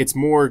it's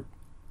more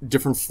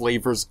different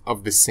flavors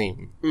of the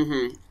same.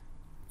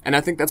 And I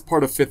think that's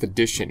part of 5th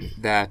edition,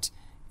 that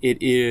it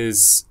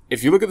is...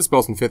 If you look at the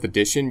spells in 5th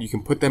edition, you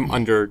can put them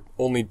under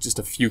only just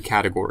a few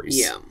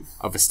categories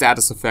of a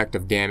status effect,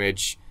 of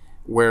damage,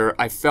 where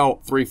I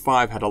felt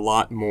 3.5 had a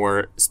lot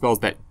more spells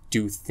that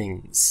do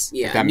things.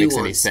 Yeah, if that makes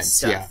any nuanced sense.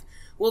 stuff. Yeah.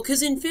 Well,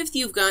 because in 5th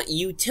you've got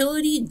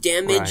utility,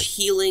 damage, Right.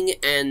 healing,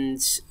 and,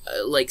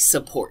 like,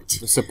 support.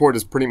 The support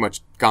is pretty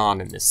much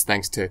gone in this,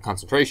 thanks to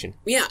concentration.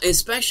 Yeah,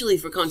 especially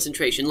for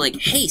concentration, like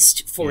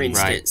haste, for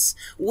instance.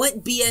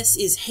 What BS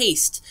is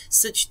haste,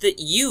 such that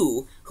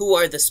you, who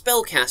are the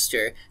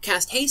spellcaster,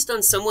 cast haste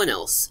on someone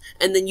else,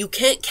 and then you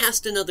can't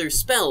cast another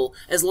spell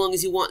as long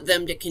as you want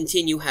them to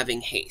continue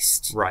having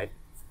haste. Right.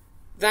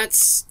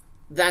 That's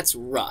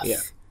rough.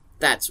 Yeah.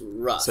 That's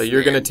rough. So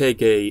you're man. going to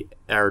take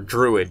our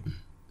Druid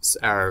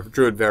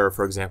Vera,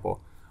 for example.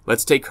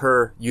 Let's take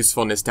her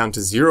usefulness down to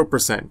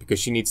 0% because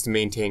she needs to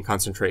maintain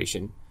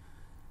concentration.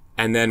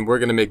 And then we're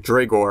going to make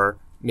Dragor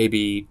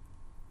maybe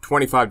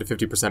 25 to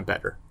 50%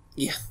 better.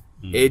 Yeah.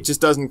 It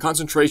just doesn't.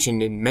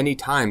 Concentration, in many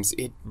times,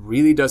 it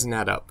really doesn't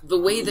add up. The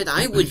way that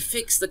I would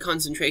fix the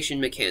concentration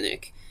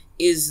mechanic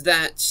is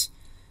that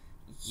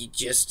you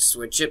just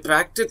switch it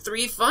back to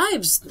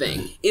 3/5's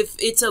thing. If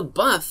it's a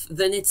buff,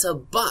 then it's a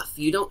buff.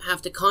 You don't have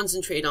to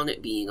concentrate on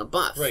it being a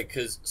buff. Right,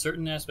 because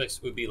certain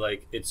aspects would be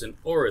like, it's an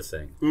aura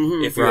thing.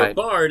 If you're a Right.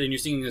 bard and you're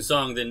singing a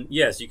song, then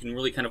yes, you can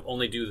really kind of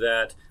only do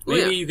that. Oh,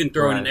 Maybe yeah. you can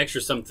throw in Right. an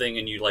extra something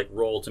and you like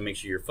roll to make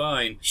sure you're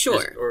fine.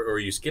 Sure. Or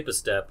you skip a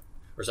step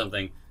or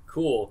something.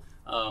 Cool.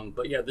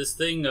 But yeah, this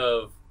thing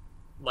of,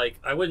 like,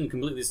 I wouldn't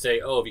completely say,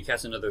 oh, if you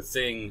cast another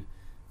thing,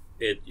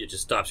 it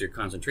just stops your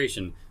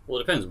concentration. Well,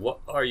 it depends. What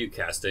are you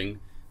casting?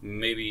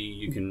 Maybe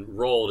you can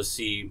roll to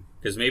see,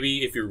 because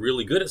maybe if you're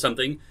really good at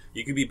something,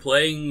 you could be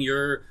playing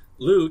your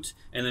lute,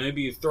 and then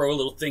maybe you throw a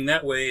little thing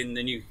that way, and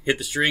then you hit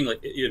the string,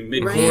 like in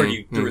mid-chord, Right.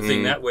 you threw a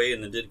thing that way,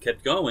 and then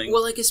kept going.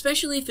 Well, like,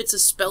 especially if it's a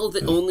spell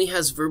that only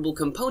has verbal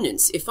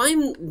components. If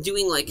I'm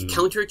doing, like,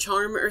 counter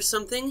charm or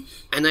something,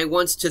 and I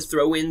want to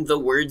throw in the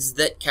words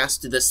that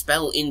cast the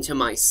spell into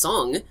my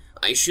song,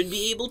 I should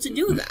be able to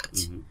do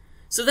that.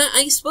 So that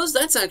I suppose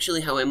that's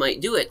actually how I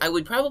might do it. I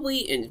would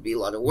probably, and it'd be a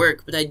lot of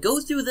work, but I'd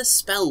go through the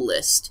spell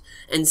list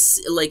and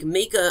like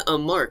make a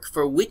mark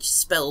for which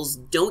spells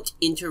don't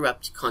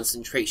interrupt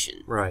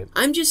concentration. Right.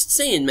 I'm just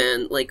saying,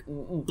 man, like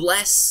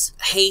bless,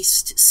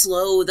 haste,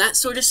 slow, that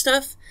sort of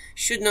stuff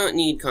should not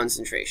need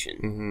concentration.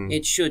 Mm-hmm.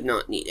 It should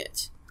not need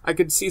it. I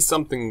could see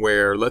something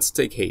where, let's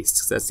take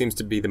haste, 'cause that seems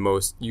to be the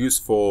most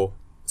useful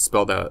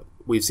spell that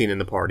we've seen in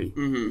the party.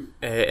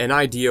 Mm-hmm. An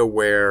idea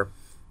where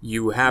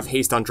you have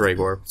haste on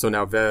Dragor, so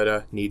now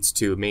Veda needs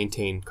to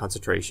maintain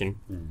concentration,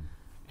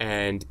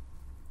 and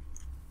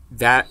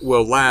that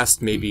will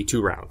last maybe 2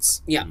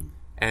 rounds. Yeah.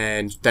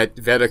 And that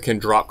Veda can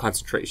drop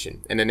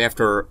concentration, and then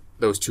after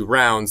those 2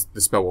 rounds, the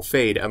spell will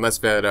fade, unless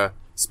Veda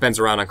spends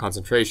a round on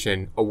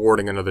concentration,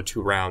 awarding another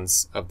 2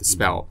 rounds of the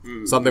spell.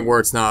 Something where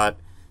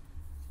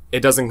it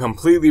doesn't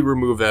completely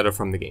remove Veda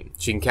from the game.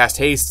 She can cast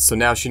haste, so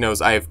now she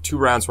knows I have 2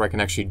 rounds where I can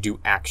actually do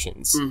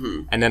actions.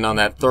 And then on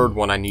that 3rd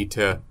one, I need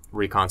to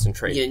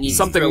reconcentrate. Yeah, you need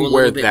something to throw a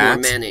where little bit more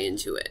mana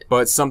into it.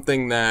 but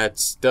something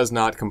that does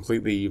not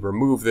completely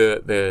remove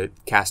the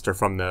caster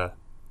from the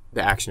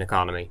action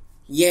economy.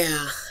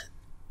 Yeah.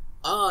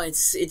 Oh,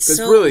 it's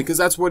Because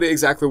that's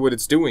exactly what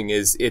it's doing,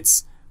 is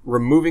it's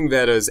removing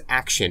Veda's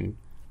action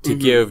to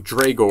give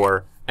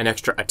Dragor an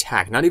extra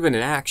attack. Not even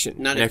an action,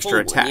 not an a extra full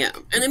attack. one, yeah.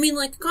 And I mean,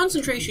 like,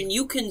 concentration,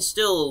 you can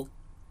still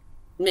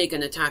make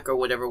an attack or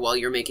whatever while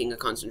you're making a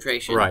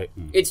concentration. Right.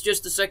 It's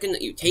just the second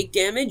that you take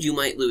damage, you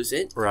might lose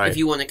it. Right. If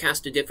you want to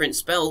cast a different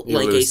spell, You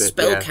like a lose it,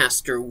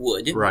 spellcaster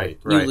would, Right,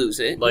 you right. lose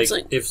it. Like, It's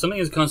like, if something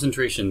is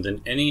concentration,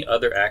 then any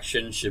other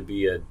action should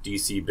be a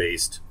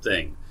DC-based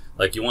thing.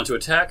 Like, you want to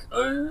attack?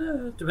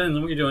 Depends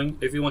on what you're doing.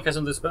 If you want to cast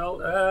another spell,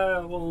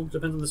 well,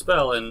 depends on the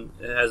spell, and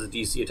it has a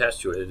DC attached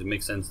to it. It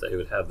makes sense that it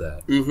would have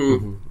that.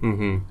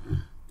 And,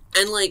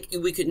 like,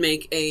 we could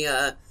make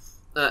a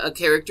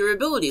character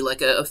ability,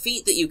 like a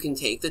feat that you can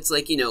take that's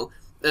like,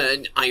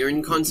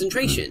 iron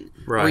concentration.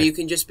 Right. Where you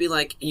can just be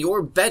like,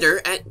 you're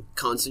better at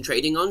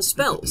concentrating on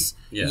spells.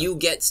 Yeah. You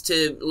get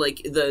to,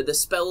 like, the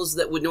spells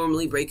that would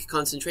normally break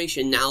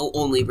concentration now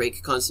only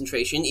break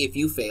concentration if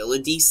you fail a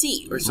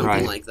DC or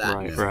something like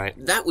that.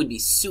 Right. That would be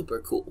super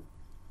cool.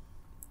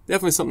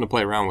 Definitely something to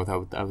play around with, I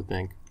would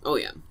think. Oh,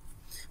 yeah.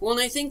 Well,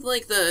 and I think,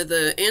 like,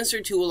 the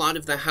answer to a lot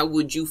of the how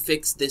would you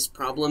fix this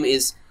problem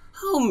is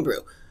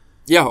homebrew.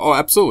 Yeah, oh,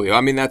 absolutely.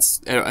 I mean, I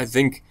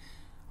think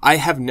I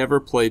have never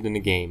played in a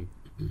game,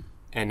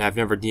 and I've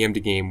never DM'd a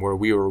game where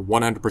we were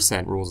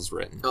 100% rules as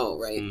written. Oh,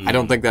 right. I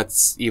don't think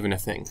that's even a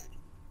thing.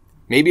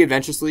 Maybe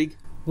Adventures League?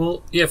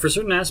 Well, yeah, for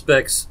certain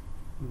aspects,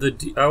 I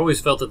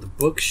always felt that the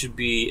book should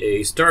be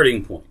a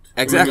starting point.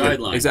 Exactly, A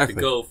guideline exactly.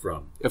 to go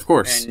from. Of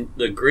course. And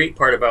the great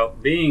part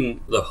about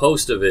being the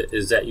host of it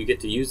is that you get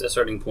to use that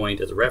starting point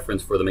as a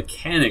reference for the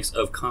mechanics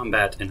of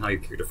combat and how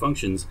your character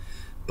functions,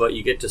 but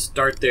you get to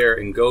start there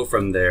and go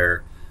from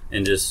there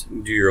and just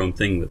do your own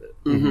thing with it.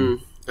 Mm-hmm.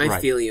 I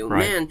Right, feel you.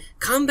 right. Man,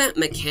 combat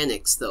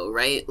mechanics, though,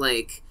 right?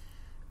 Like,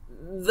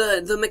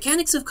 the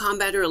mechanics of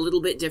combat are a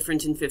little bit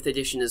different in 5th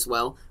edition as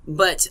well,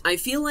 but I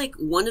feel like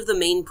one of the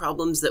main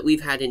problems that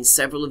we've had in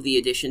several of the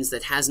editions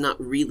that has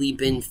not really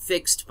been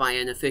fixed by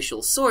an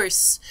official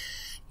source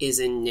is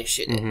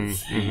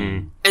initiative.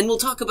 And we'll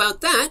talk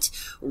about that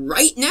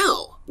right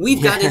now.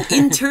 We've got an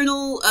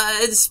internal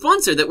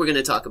sponsor that we're going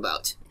to talk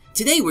about.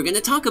 Today we're going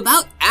to talk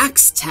about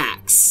Axe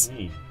Tax.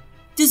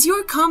 Does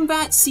your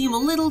combat seem a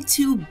little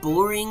too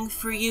boring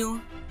for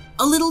you?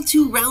 A little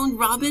too round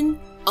robin?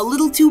 A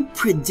little too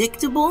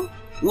predictable?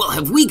 Well,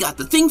 have we got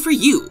the thing for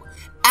you?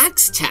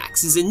 Axe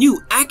Tax is a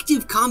new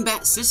active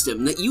combat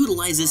system that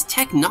utilizes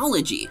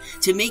technology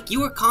to make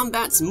your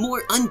combats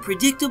more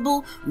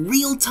unpredictable,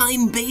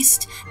 real-time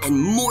based,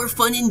 and more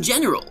fun in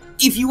general.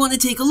 If you want to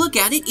take a look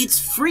at it, it's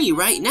free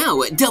right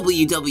now at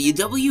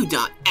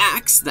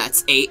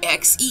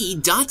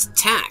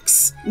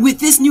www.axe.tax. With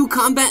this new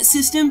combat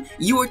system,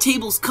 your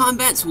table's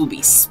combats will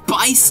be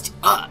spiced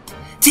up.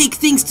 Take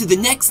things to the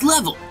next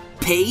level.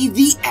 Pay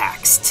the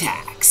Axe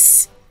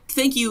Tax.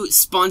 Thank you,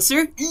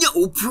 sponsor.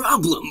 No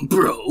problem,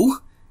 bro.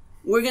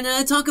 We're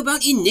gonna talk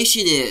about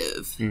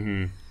initiative.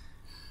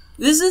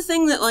 This is a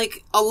thing that,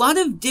 like, a lot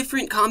of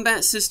different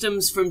combat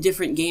systems from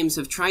different games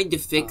have tried to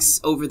fix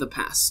over the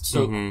past.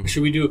 So,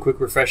 should we do a quick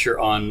refresher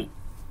on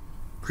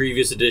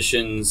previous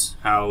editions,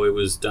 how it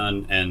was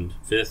done, and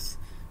 5th,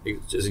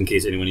 just in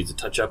case anyone needs to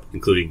touch up,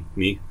 including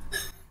me?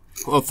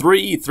 Well,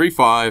 3,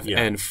 5, Yeah.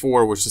 and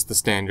 4 was just the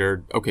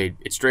standard. Okay,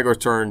 it's Dragor's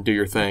turn, do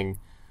your thing.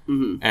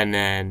 And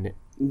then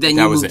Then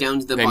that you was move it. down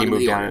to the then bottom you of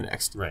move the down order. to the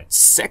next. Right.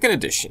 2nd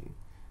edition,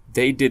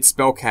 they did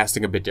spell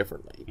casting a bit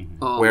differently.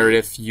 Oh, where man.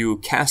 if you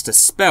cast a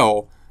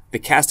spell, the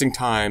casting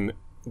time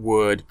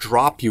would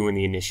drop you in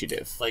the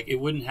initiative. Like, it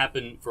wouldn't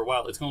happen for a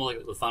while. It's kind of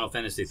like the Final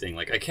Fantasy thing.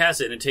 Like, I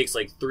cast it, and it takes,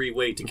 like, 3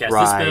 weight to cast this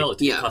Right. spell.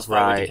 It Yeah. costs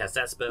 5 weight Right. to cast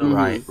that spell.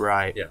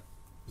 Right. Yeah.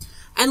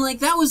 And, like,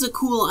 that was a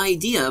cool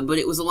idea, but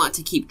it was a lot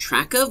to keep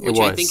track of, which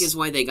I think is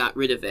why they got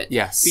rid of it.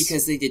 Yes.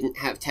 Because they didn't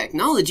have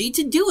technology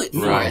to do it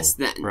for us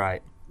then.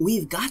 Right.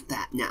 We've got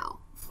that now.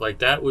 like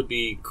that would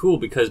be cool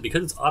because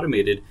it's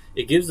automated.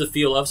 It gives the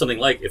feel of something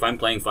like if I'm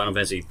playing Final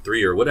Fantasy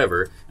 3 or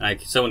whatever, and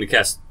someone to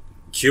cast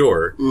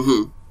Cure,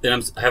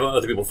 then I have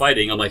other people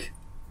fighting. I'm like,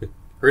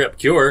 hurry up,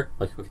 Cure!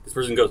 Like this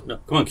person goes, no,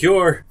 come on,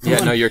 Cure!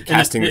 Yeah, no, you're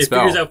casting the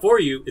spell. It figures out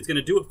for you. It's going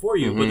to do it for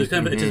you. But there's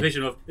kind of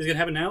anticipation of is it going to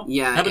happen now?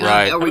 Yeah, happen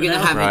right. now? Are we going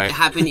to have Right. it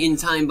happen in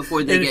time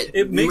before they get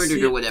it makes murdered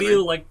it or whatever?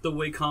 feel like the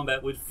way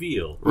combat would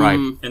feel, Right.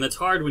 And that's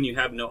hard when you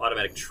have no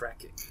automatic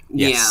tracking.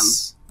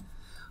 Yes.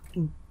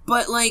 Yeah.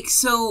 But, like,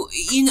 so,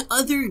 in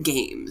other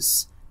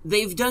games,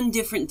 they've done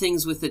different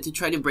things with it to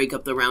try to break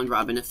up the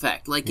round-robin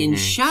effect. Like, in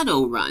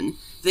Shadowrun,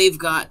 they've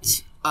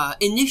got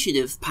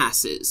initiative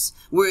passes,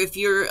 where if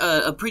you're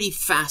a pretty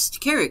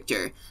fast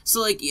character, so,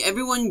 like,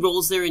 everyone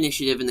rolls their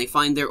initiative and they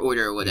find their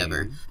order or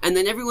whatever, and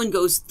then everyone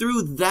goes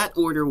through that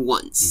order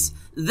once.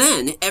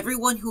 Then,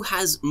 everyone who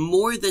has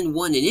more than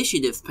one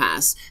initiative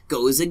pass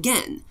goes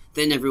again.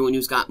 Then everyone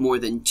who's got more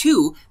than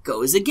 2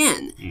 goes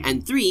again,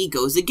 and 3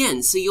 goes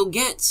again. So you'll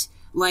get,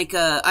 like,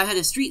 I had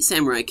a Street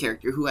Samurai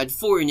character who had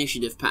 4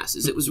 initiative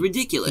passes. It was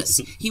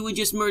ridiculous. He would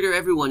just murder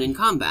everyone in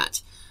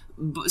combat.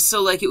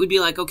 So, like, it would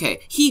be like, okay,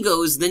 he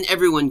goes, then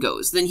everyone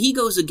goes. Then he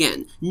goes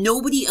again.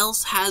 Nobody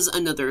else has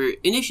another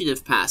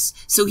initiative pass,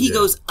 so he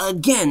goes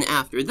again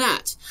after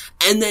that.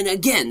 And then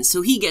again,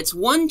 so he gets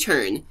 1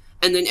 turn,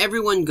 and then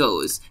everyone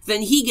goes.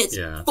 Then he gets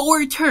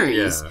 4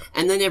 turns,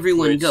 and then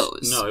everyone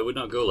goes. No, it would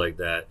not go like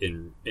that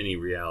in any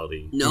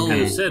reality No.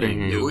 kind of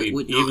setting. It would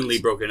would be not. evenly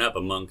broken up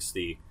amongst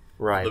the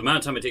amount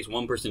of time it takes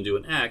one person to do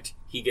an act.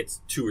 He gets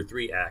 2 or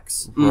 3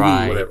 acts,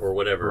 Right. or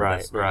whatever. Right,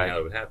 That's right. how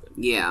it would happen.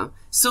 Yeah.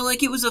 So,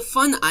 like, it was a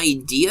fun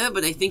idea,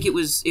 but I think it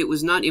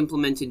was not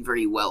implemented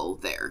very well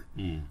there.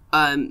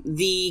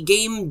 The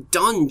game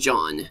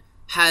Donjon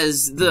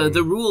has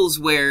the rules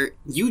where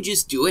you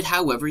just do it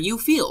however you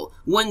feel.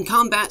 When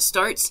combat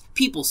starts,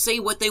 people say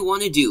what they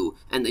want to do,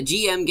 and the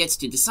GM gets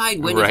to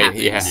decide when it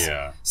happens.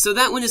 Yeah. So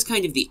that one is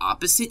kind of the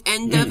opposite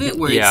end of it,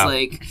 where Yeah.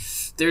 it's like,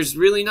 there's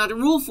really not a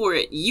rule for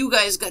it. You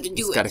guys got to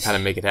do it. Got to kind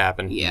of make it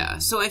happen. Yeah,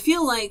 so I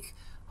feel like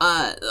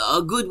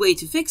a good way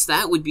to fix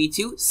that would be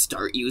to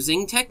start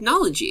using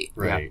technology.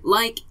 Right.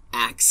 Like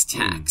Axe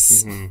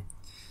Tax.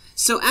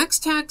 So Axe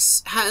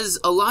Tax has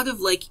a lot of,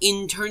 like,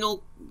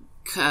 internal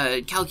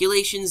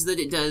calculations that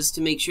it does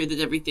to make sure that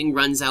everything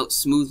runs out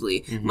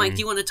smoothly. Mike, do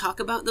you want to talk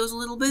about those a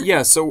little bit?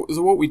 Yeah, so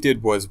what we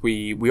did was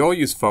we all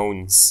use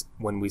phones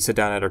when we sit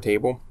down at our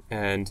table,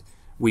 and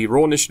we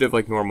roll initiative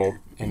like normal,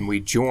 and we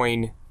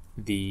join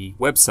the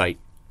website.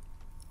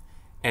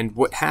 And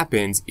what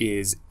happens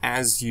is,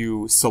 as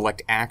you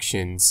select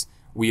actions,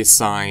 we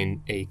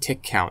assign a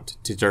tick count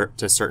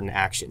to certain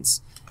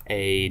actions.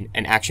 An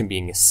action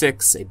being a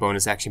 6, a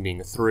bonus action being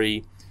a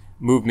 3,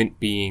 movement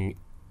being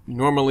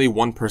normally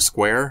 1 per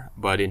square,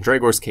 but in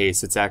Dragor's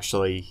case,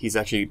 he's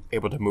actually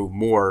able to move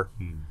more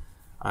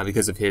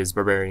because of his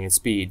barbarian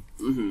speed.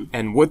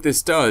 And what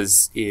this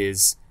does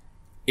is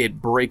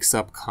it breaks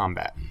up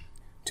combat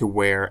to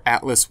where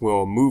Atlas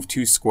will move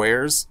 2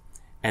 squares,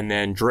 and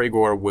then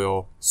Dragor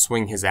will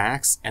swing his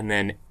axe, and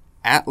then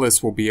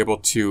Atlas will be able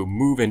to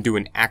move and do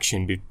an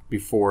action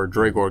before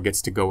Dragor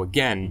gets to go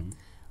again,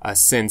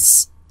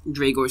 since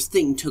Dragor's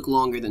thing took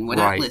longer than what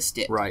Atlas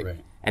did. Right.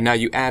 And now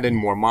you add in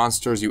more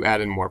monsters, you add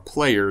in more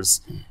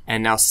players,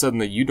 and now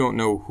suddenly you don't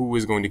know who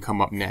is going to come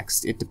up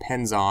next. It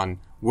depends on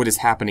what is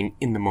happening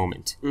in the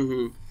moment.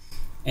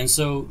 And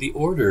so the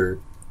order,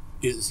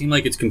 it seemed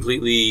like it's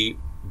completely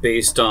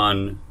based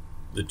on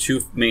the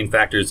 2 main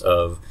factors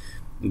of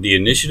the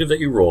initiative that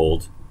you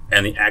rolled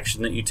and the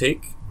action that you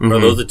take. Are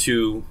those the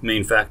 2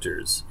 main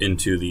factors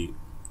into the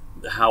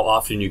how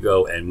often you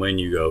go and when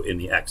you go in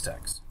the Axe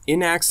Tax?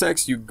 In Axe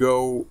Tax,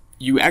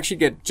 you actually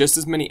get just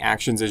as many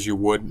actions as you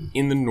would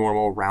in the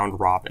normal round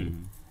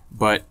robin.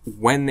 But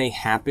when they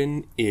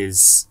happen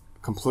is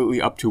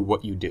completely up to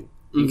what you do.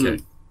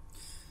 Okay.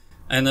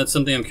 And that's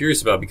something I'm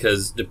curious about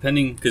because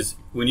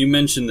when you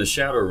mentioned the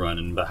Shadowrun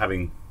and about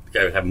having the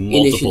guy would have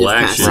multiple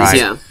actions,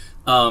 Passes,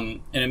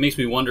 and it makes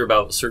me wonder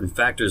about certain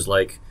factors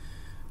like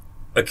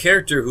a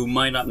character who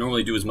might not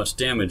normally do as much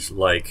damage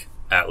like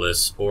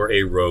Atlas or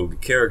a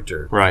rogue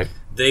character. Right.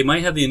 They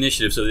might have the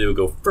initiative so they would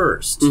go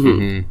first.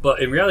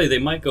 But in reality, they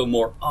might go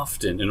more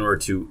often in order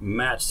to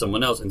match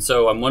someone else. And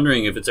so I'm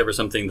wondering if it's ever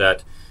something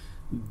that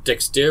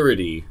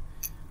dexterity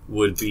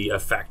would be a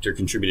factor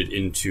contributed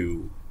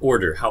into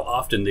order. How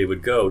often they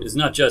would go is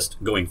not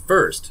just going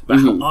first, but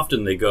how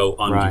often they go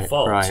on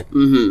default. Right.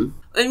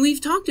 And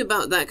we've talked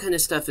about that kind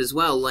of stuff as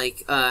well,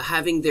 like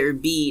having there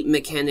be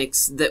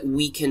mechanics that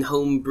we can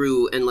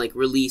homebrew and, like,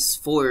 release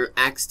for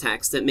Axe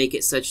Tax that make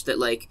it such that,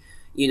 like,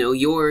 you know,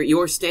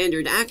 your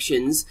standard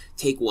actions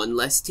take 1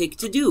 less tick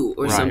to do,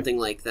 or something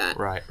like that.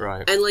 Right.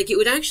 And, like, it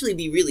would actually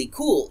be really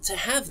cool to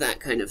have that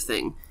kind of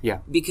thing. Yeah.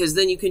 Because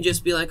then you can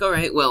just be like, all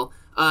right, well,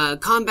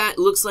 combat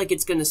looks like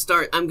it's going to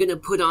start. I'm going to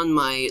put on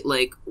my,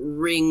 like,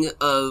 ring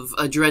of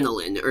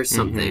adrenaline or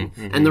something.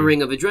 And the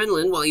ring of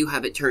adrenaline, while you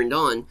have it turned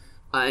on,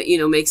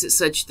 makes it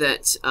such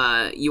that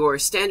your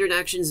standard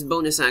actions and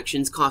bonus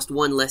actions cost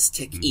 1 less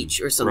tick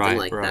each or something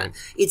like that.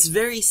 It's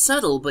very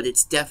subtle, but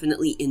it's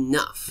definitely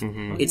enough.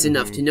 It's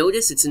enough to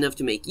notice, it's enough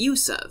to make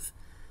use of.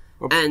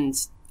 And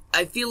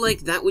I feel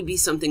like that would be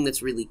something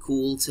that's really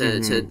cool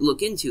to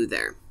look into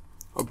there.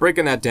 Well,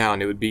 breaking that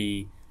down, it would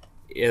be,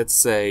 let's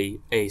say,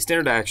 a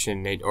standard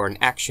action or an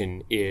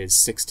action is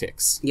 6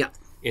 ticks. Yeah.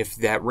 If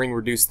that ring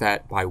reduced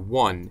that by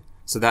 1,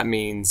 so that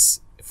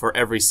means for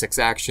every 6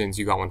 actions,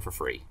 you got 1 for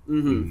free.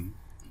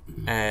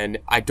 And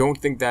I don't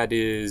think that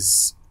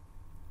is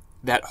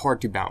that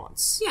hard to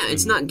balance. Yeah,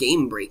 it's not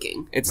game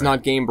breaking. It's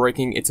not game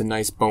breaking. It's a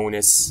nice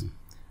bonus.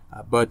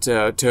 But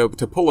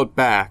to pull it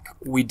back,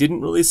 we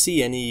didn't really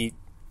see any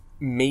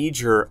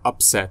major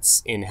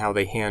upsets in how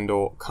they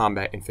handle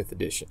combat in 5th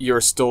edition.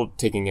 You're still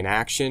taking an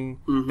action.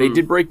 They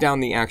did break down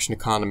the action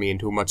economy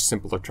into much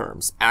simpler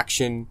terms.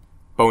 Action,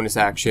 bonus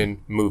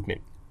action,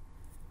 movement.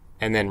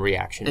 And then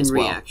reaction as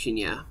well. And reaction,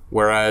 yeah.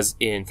 Whereas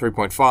in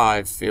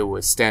 3.5, it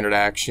was standard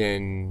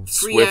action,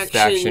 swift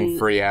action,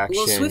 free action.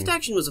 Well, swift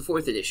action was a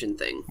 4th edition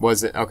thing.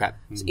 Was it? Okay.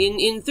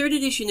 In 3rd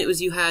edition, it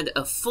was you had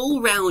a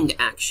full round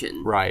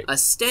action, Right. a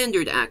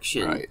standard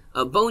action, Right.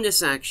 a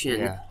bonus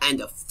action, and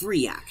a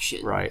free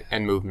action. Right,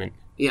 and movement.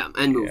 Yeah,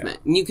 and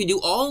movement. And you could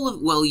do all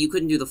of... Well, you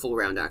couldn't do the full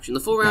round action. The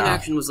full round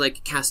action was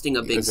like casting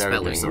a big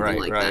spell or something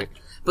like that.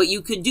 But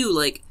you could do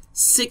like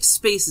 6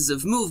 spaces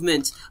of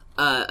movement,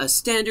 a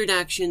standard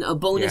action, a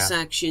bonus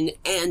action,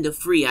 and a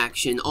free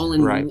action, all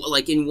in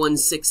like in 1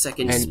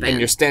 6-second span. And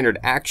your standard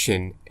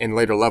action in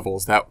later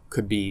levels, that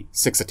could be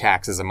 6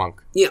 attacks as a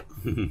monk. Yeah.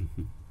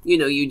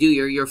 You do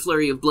your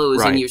flurry of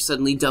blows, and you're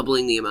suddenly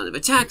doubling the amount of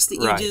attacks that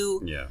you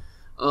do. Yeah.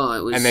 Oh,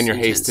 it was and then you're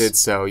intense. hasted,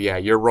 so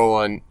you're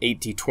rolling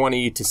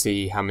 8d20 to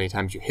see how many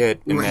times you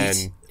hit, and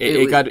then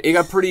it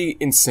got pretty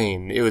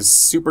insane. It was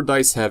super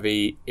dice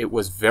heavy. It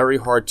was very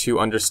hard to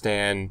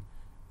understand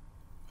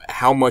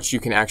how much you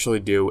can actually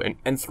do,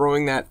 and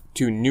throwing that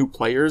to new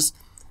players,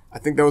 I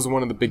think that was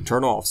one of the big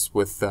turnoffs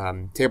with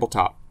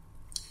tabletop.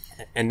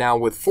 And now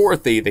with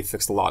 4th, they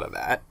fixed a lot of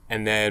that,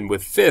 and then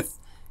with 5th,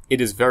 it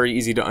is very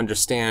easy to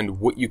understand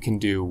what you can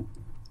do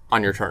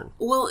on your turn.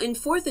 Well, in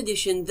 4th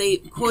edition, they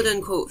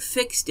quote-unquote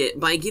fixed it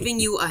by giving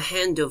you a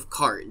hand of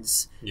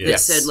cards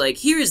that said, like,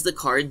 here is the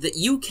card that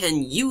you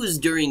can use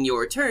during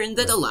your turn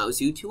that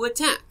allows you to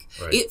attack.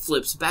 It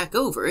flips back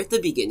over at the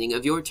beginning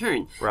of your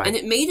turn. And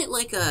it made it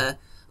like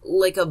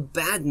a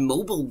bad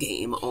mobile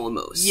game,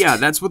 almost. Yeah,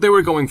 that's what they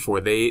were going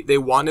for. They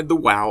wanted the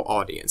WoW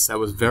audience. That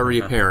was very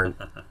apparent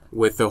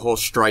with the whole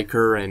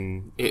striker,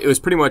 and it was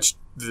pretty much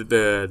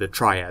the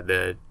triad,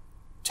 the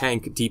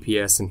tank,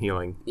 DPS, and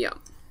healing. Yeah.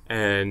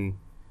 And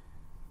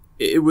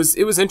it was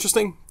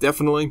interesting,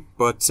 definitely,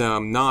 but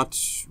not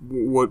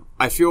what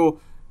I feel,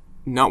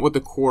 not what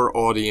the core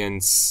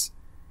audience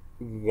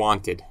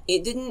wanted.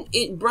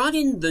 It brought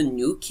in the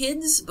new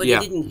kids, but it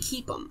didn't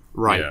keep them.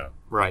 Right.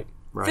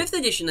 5th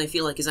edition, I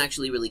feel like, is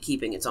actually really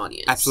keeping its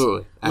audience.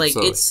 Absolutely. Like,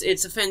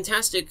 it's a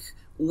fantastic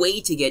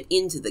way to get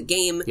into the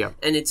game,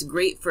 and it's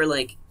great for,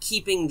 like,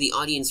 keeping the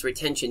audience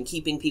retention,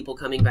 keeping people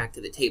coming back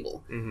to the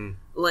table.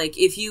 Like,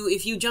 if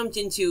you jumped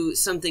into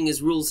something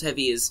as rules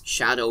heavy as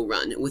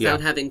Shadowrun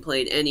without having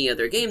played any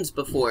other games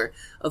before,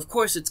 of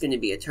course it's going to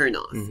be a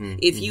turnoff.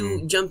 If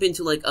you jump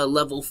into, like, a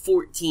level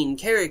 14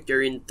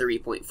 character in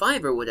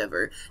 3.5 or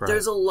whatever,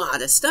 there's a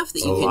lot of stuff that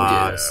you can do. A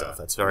lot of stuff.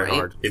 That's very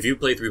hard. If you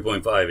play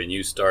 3.5 and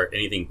you start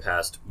anything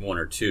past 1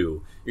 or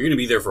 2, you're going to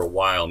be there for a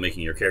while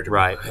making your character.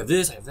 I have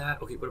this, I have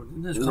that. Okay, what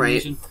this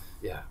combination?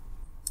 Yeah.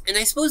 And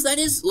I suppose that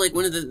is, like,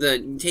 one of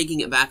the taking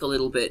it back a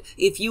little bit.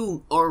 If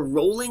you are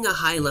rolling a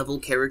high-level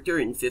character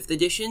in 5th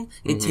edition,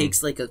 it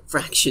takes, like, a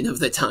fraction of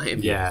the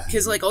time. Yeah.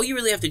 Because, like, all you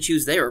really have to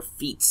choose there are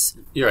feats.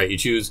 You're right. You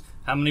choose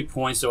how many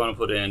points do I want to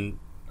put in,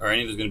 or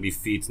any of it's going to be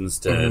feats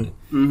instead.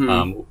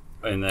 And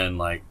then,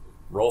 like,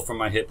 roll for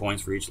my hit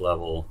points for each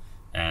level,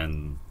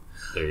 and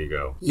there you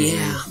go.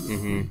 Yeah.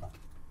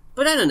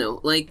 But I don't know.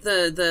 Like,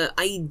 the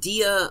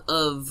idea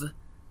of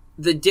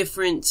the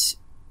different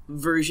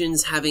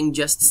versions having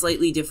just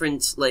slightly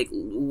different, like,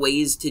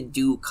 ways to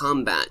do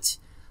combat.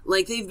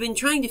 Like, they've been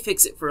trying to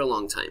fix it for a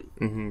long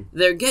time.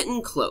 They're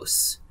getting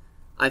close.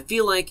 I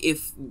feel like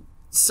if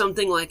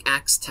something like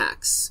Axe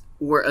Tax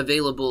were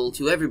available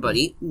to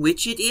everybody,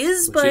 which it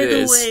is, by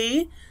the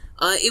way,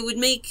 it would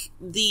make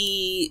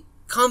the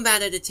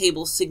combat at a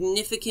table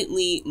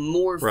significantly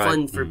more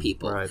fun for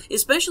people.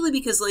 Especially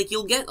because, like,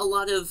 you'll get a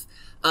lot of...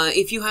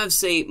 if you have,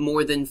 say,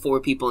 more than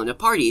 4 people in a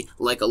party,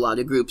 like a lot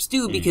of groups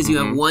do, because you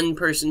have one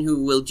person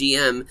who will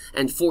GM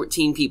and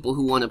 14 people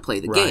who want to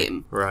play the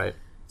game.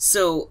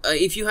 So,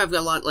 if you have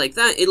a lot like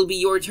that, it'll be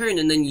your turn,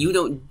 and then you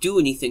don't do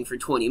anything for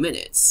 20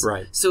 minutes.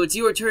 So it's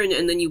your turn,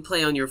 and then you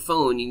play on your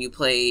phone, and you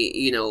play,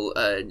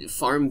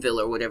 Farmville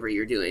or whatever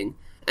you're doing.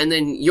 And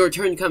then your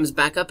turn comes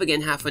back up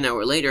again half an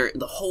hour later,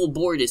 the whole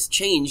board is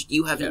changed,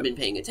 you haven't been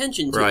paying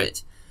attention to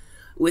it.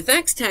 With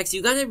Axe Tax,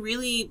 you gotta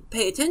really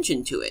pay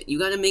attention to it. You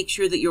gotta make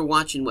sure that you're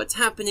watching what's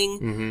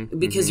happening,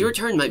 because your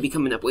turn might be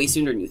coming up way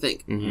sooner than you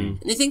think. And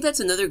I think that's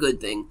another good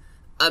thing.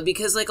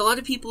 Because, like, a lot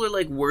of people are,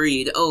 like,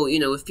 worried,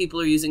 if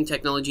people are using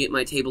technology at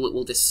my table, it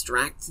will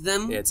distract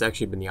them. Yeah, it's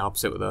actually been the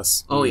opposite with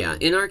us. Oh, yeah.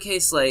 In our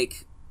case,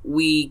 like,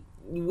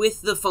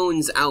 with the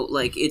phones out,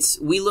 like,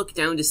 we look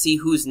down to see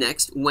who's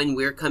next when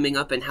we're coming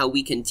up and how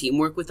we can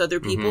teamwork with other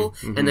people,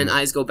 and then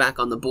eyes go back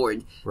on the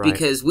board,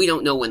 because we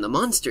don't know when the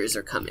monsters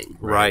are coming.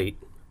 Right.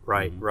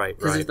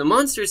 Because if the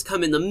monsters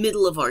come in the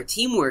middle of our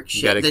teamwork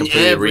shit, you gotta then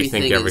completely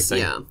everything rethink everything.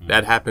 is, yeah.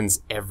 That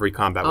happens every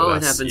combat with us. Oh,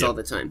 it happens all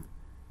the time.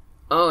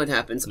 Oh, it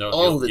happens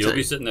all the time. You'll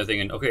be sitting there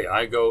thinking, okay,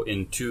 I go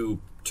in 2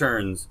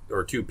 turns,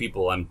 or 2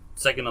 people, I'm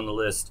second on the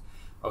list.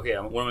 Okay,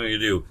 what am I going to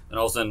do? And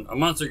all of a sudden, a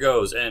monster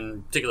goes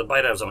and takes a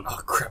bite out of someone.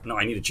 Oh, crap, no,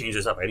 I need to change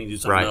this up. I need to do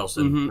something else.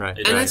 And,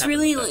 and that's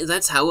really,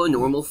 that's how a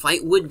normal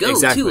fight would go,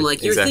 too.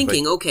 Like, you're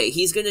thinking, okay,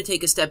 he's going to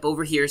take a step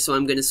over here, so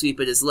I'm going to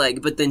sweep at his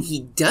leg, but then he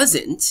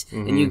doesn't,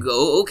 and you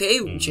go,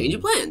 okay, change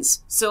of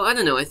plans. So, I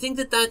don't know, I think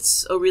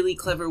that's a really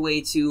clever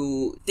way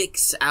to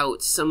fix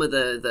out some of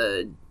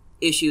the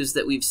issues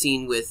that we've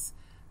seen with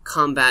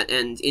combat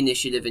and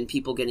initiative and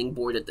people getting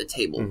bored at the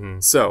table.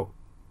 So,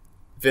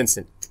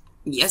 Vincent.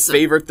 Yes, sir.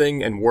 Favorite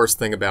thing and worst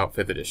thing about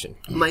 5th edition?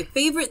 My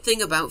favorite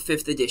thing about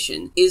 5th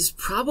edition is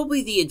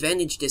probably the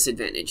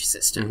advantage-disadvantage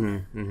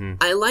system.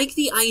 I like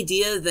the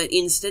idea that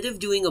instead of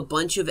doing a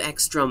bunch of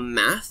extra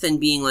math and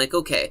being like,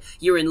 okay,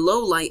 you're in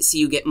low light, so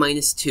you get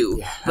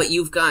 -2, but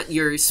you've got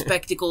your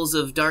spectacles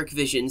of dark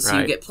vision, so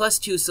you get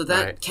 +2, so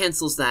that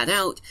cancels that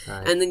out,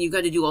 and then you've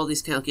got to do all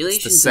these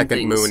calculations. It's the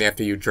second moon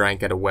after you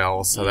drank at a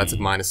well, so that's a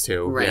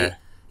 -2. Right. Yeah.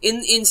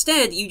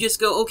 Instead, you just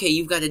go, okay,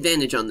 you've got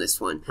advantage on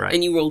this one,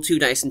 and you roll 2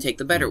 dice and take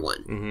the better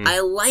one. I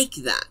like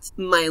that.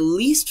 My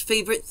least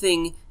favorite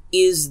thing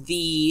is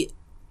the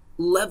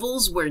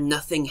levels where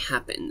nothing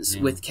happens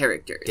with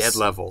characters. Dead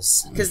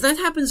levels. Because that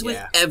happens with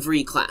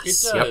every class.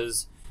 It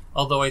does.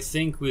 Although I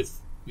think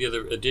with the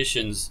other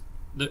editions,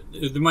 they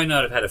might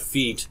not have had a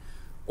feat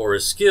or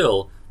a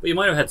skill, but you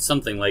might have had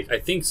something. Like, I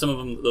think some of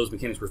them, those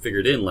mechanics were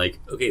figured in. Like,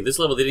 okay, this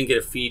level they didn't get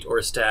a feat or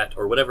a stat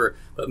or whatever,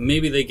 but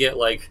maybe they get,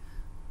 like...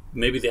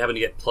 Maybe they happen to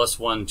get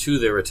 +1 to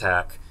their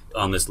attack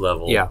on this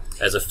level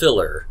as a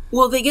filler.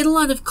 Well, they get a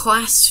lot of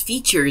class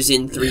features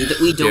in 3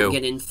 that we don't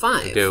get in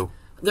 5. They do.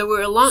 There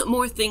were a lot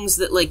more things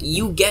that, like,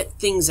 you get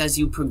things as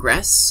you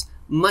progress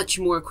much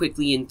more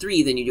quickly in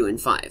 3 than you do in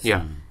 5.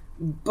 Yeah.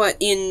 But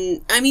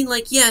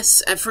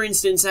yes, for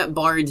instance, at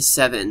Bard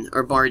 7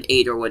 or Bard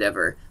 8 or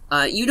whatever,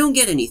 you don't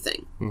get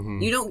anything.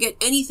 You don't get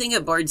anything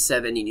at Bard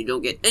 7 and you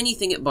don't get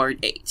anything at Bard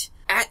 8.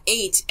 At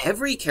 8,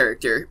 every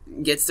character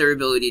gets their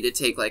ability to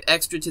take, like,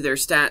 extra to their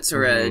stats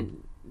or a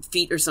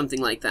feat or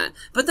something like that.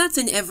 But that's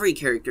an every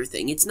character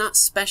thing. It's not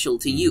special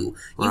to you.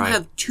 You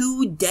have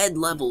 2 dead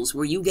levels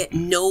where you get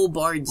no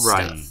bard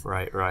stuff.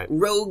 Right.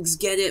 Rogues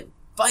get it.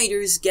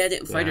 Fighters get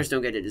it. Fighters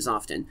don't get it as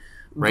often.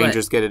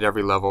 Rangers get it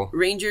every level.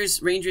 Rangers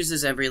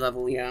is every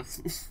level, yeah.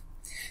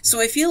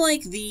 So I feel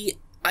like the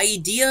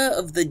idea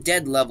of the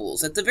dead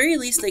levels, at the very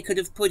least they could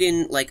have put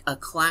in, like, a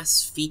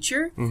class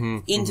feature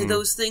into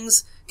those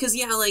things. Because,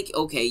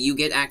 okay, you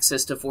get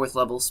access to 4th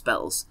level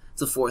spells.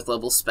 The 4th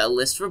level spell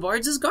list for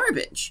bards is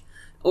garbage.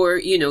 Or,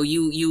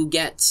 you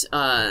get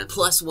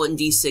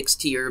 +1d6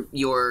 to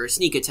your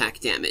sneak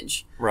attack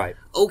damage. Right.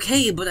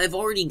 Okay, but I've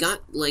already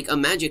got, like, a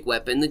magic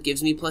weapon that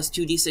gives me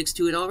 +2d6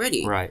 to it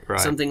already. Right.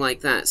 Something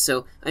like that.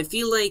 So I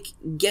feel like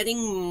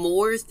getting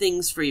more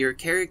things for your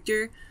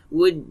character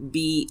would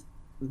be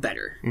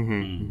better.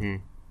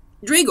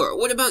 Dragor,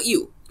 what about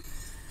you?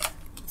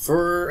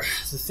 For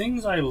the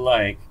things I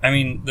like,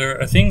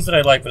 there are things that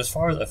I like, but as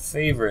far as a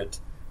favorite,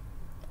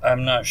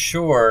 I'm not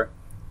sure.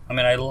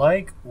 I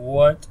like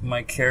what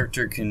my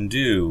character can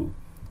do,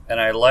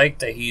 and I like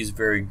that he's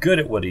very good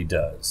at what he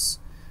does.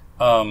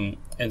 And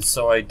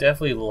so I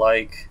definitely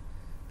like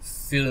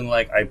feeling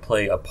like I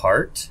play a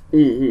part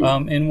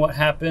in what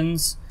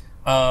happens.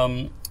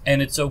 And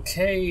it's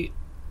okay,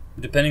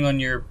 depending on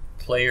your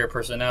player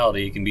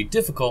personality, it can be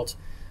difficult,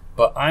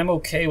 but I'm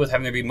okay with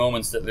having there be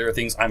moments that there are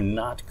things I'm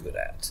not good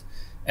at.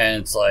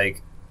 And it's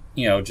like,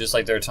 just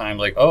like there are times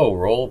like, oh,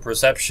 roll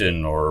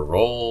perception or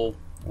roll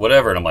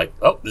whatever, and I'm like,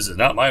 oh, this is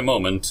not my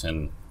moment,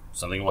 and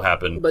something will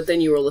happen. But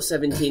then you roll a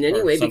 17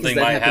 anyway, because something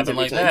that might happens happen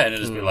like every time. that, and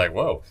it'll just be like,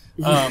 whoa.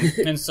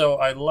 And so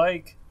I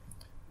like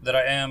that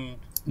I am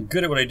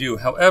good at what I do.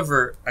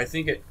 However, I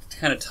think it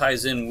kind of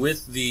ties in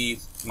with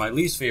my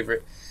least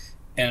favorite,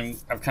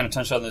 and I've kind of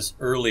touched on this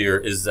earlier,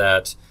 is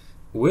that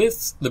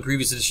with the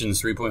previous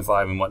editions,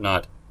 3.5 and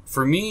whatnot,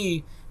 for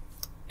me,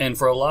 and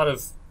for a lot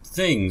of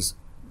things,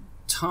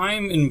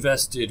 time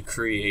invested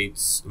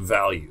creates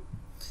value.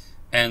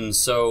 And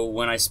so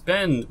when I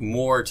spend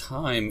more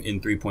time in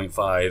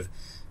 3.5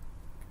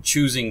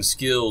 choosing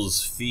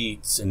skills,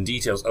 feats, and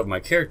details of my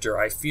character,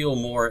 I feel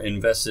more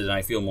invested and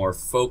I feel more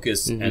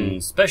focused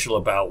and special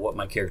about what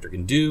my character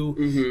can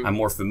do. I'm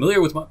more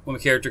familiar with what my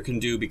character can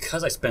do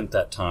because I spent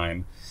that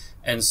time.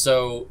 And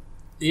so,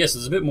 yes,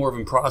 there's a bit more of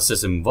a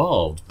process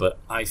involved, but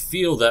I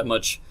feel that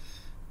much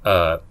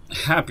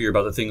happier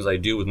about the things I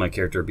do with my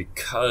character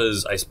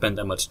because I spent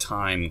that much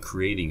time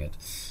creating it.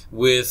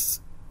 With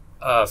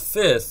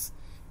 5th,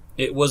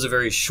 it was a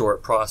very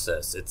short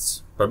process.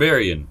 It's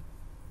Barbarian.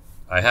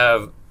 I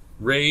have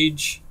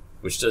Rage,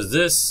 which does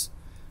this.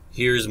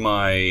 Here's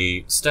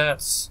my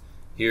stats.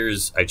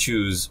 I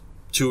choose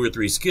 2 or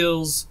 3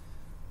 skills,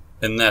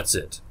 and that's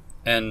it.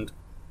 And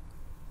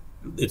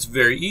it's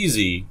very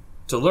easy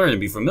to learn and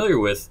be familiar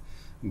with,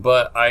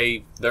 but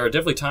there are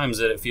definitely times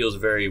that it feels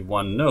very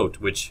one note,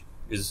 which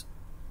is,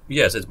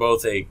 yes, it's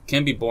both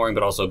can be boring,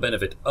 but also a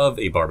benefit of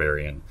a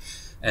barbarian.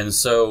 And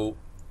so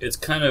it's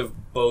kind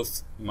of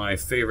both my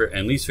favorite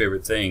and least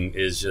favorite thing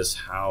is just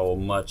how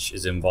much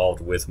is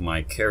involved with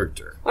my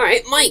character. All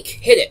right, Mike,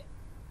 hit it.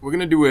 We're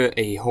going to do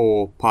a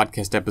whole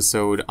podcast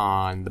episode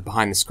on the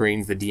behind the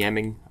screens, the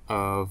DMing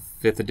of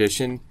 5th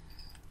edition.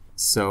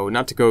 So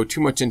not to go too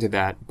much into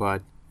that,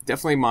 but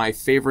definitely my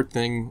favorite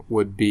thing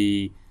would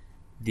be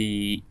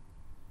the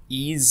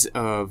ease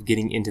of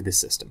getting into the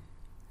system.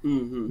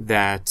 Mm-hmm.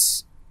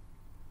 That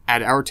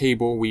at our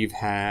table, we've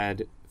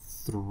had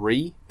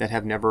 3 that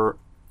have never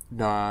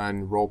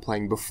done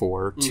role-playing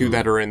before, 2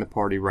 that are in the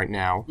party right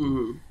now.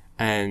 Mm-hmm.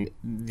 And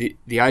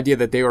the idea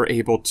that they are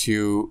able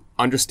to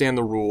understand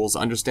the rules,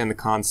 understand the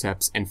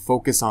concepts, and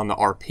focus on the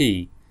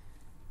RP,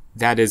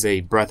 that is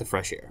a breath of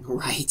fresh air.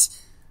 Right.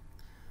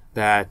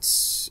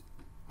 That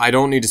I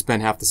don't need to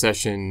spend half the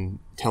session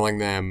telling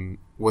them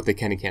what they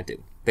can and can't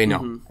do. They know.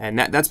 Mm-hmm. And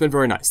that's been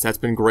very nice. That's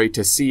been great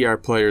to see our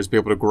players be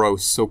able to grow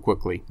so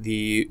quickly.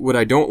 What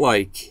I don't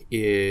like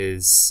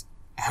is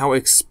how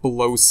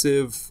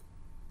explosive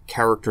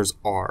characters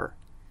are,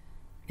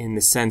 in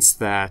the sense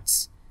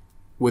that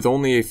with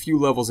only a few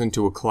levels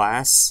into a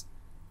class,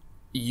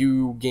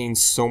 you gain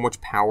so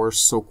much power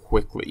so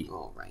quickly.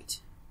 All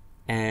right.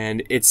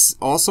 And it's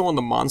also on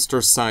the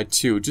monster side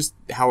too, just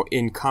how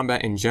in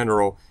combat in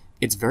general,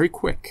 it's very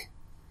quick.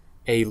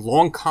 A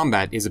long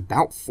combat is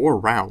about 4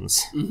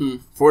 rounds. Mm-hmm.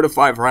 4 to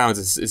 5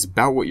 rounds is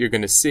about what you're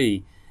going to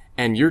see,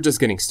 and you're just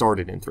getting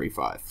started in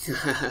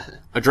 3.5.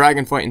 A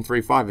dragon fight in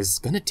 3.5 is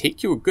going to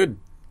take you a good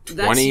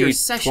 20,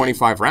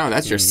 25 rounds.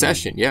 That's your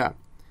session, yeah.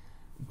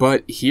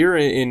 But here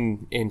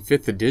in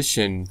 5th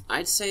edition,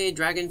 I'd say a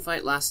dragon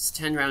fight lasts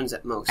 10 rounds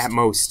at most. At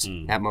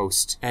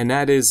most. And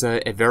that is a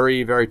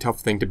very, very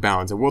tough thing to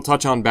balance. And we'll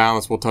touch on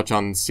balance, we'll touch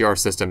on the CR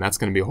system. That's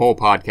going to be a whole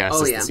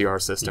podcast, the CR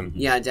system.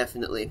 Yeah,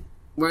 definitely.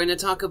 We're going to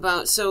talk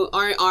about, so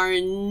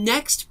our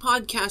next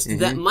podcast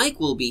that Mike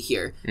will be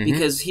here,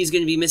 because he's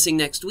going to be missing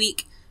next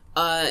week,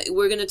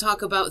 we're going to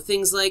talk about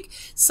things like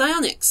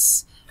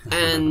psionics,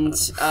 and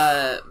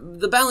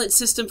the balance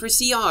system for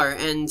CR,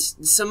 and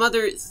some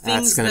other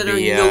things that are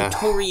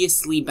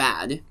notoriously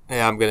bad.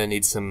 Yeah, I'm gonna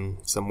need some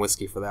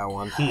whiskey for that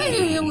one.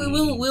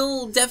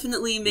 We'll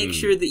definitely make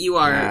sure that you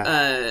are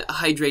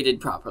hydrated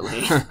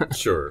properly.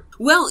 Sure.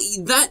 Well,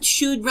 that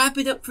should wrap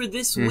it up for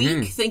this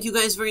week. Thank you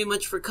guys very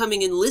much for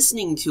coming and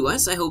listening to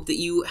us. I hope that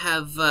you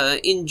have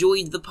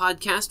enjoyed the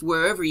podcast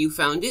wherever you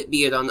found it,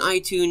 be it on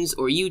iTunes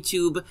or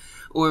YouTube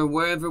or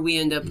wherever we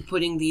end up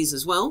putting these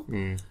as well.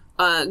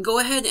 Go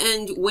ahead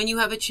and, when you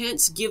have a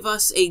chance, give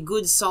us a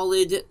good,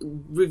 solid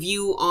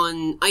review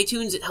on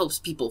iTunes. It helps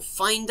people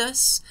find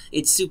us.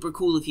 It's super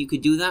cool if you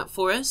could do that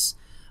for us.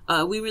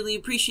 We really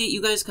appreciate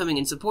you guys coming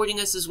and supporting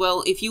us as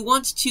well. If you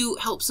want to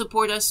help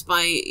support us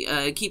by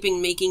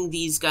making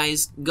these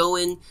guys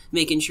going,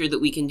 making sure that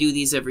we can do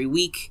these every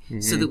week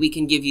so that we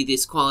can give you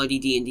this quality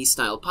D&D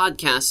style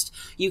podcast,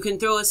 you can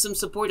throw us some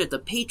support at the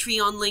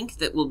Patreon link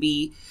that will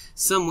be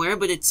somewhere,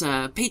 but it's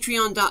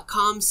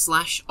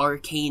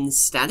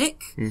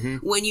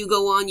patreon.com/arcanestatic. When you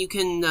go on, you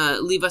can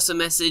leave us a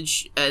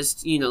message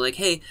as, like,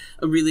 hey,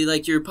 I really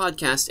liked your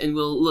podcast, and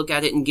we'll look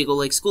at it and giggle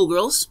like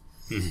schoolgirls.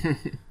 You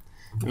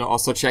can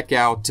also check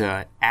out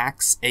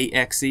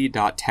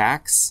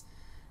axe.tax.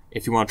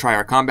 If you want to try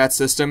our combat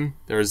system,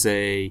 there's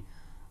a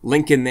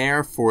link in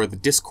there for the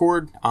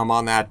Discord. I'm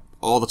on that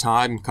all the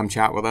time. Come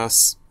chat with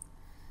us.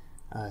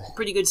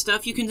 Pretty good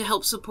stuff. You can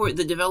help support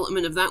the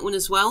development of that one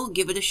as well.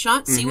 Give it a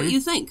shot. See what you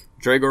think.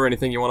 Drago,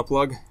 anything you want to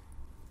plug?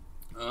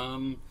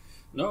 No,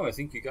 I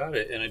think you got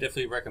it. And I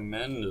definitely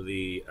recommend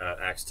the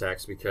Axe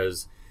Tax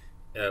because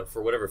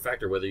for whatever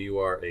factor, whether you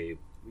are a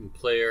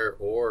player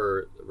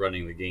or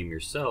running the game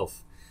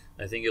yourself,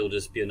 I think it'll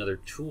just be another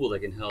tool that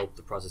can help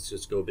the process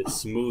just go a bit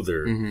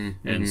smoother.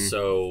 And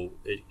so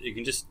you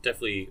can just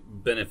definitely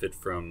benefit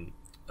from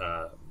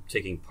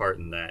taking part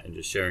in that and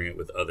just sharing it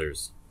with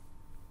others.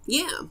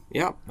 Yeah.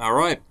 Yeah. All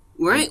right.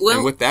 Right. Well,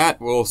 and with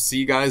that, we'll see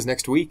you guys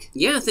next week.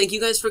 Yeah. Thank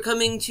you guys for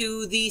coming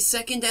to the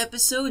second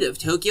episode of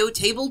Tokyo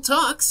Table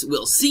Talks.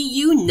 We'll see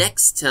you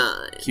next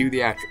time. Cue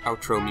the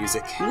outro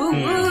music. Woo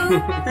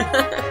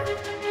woo.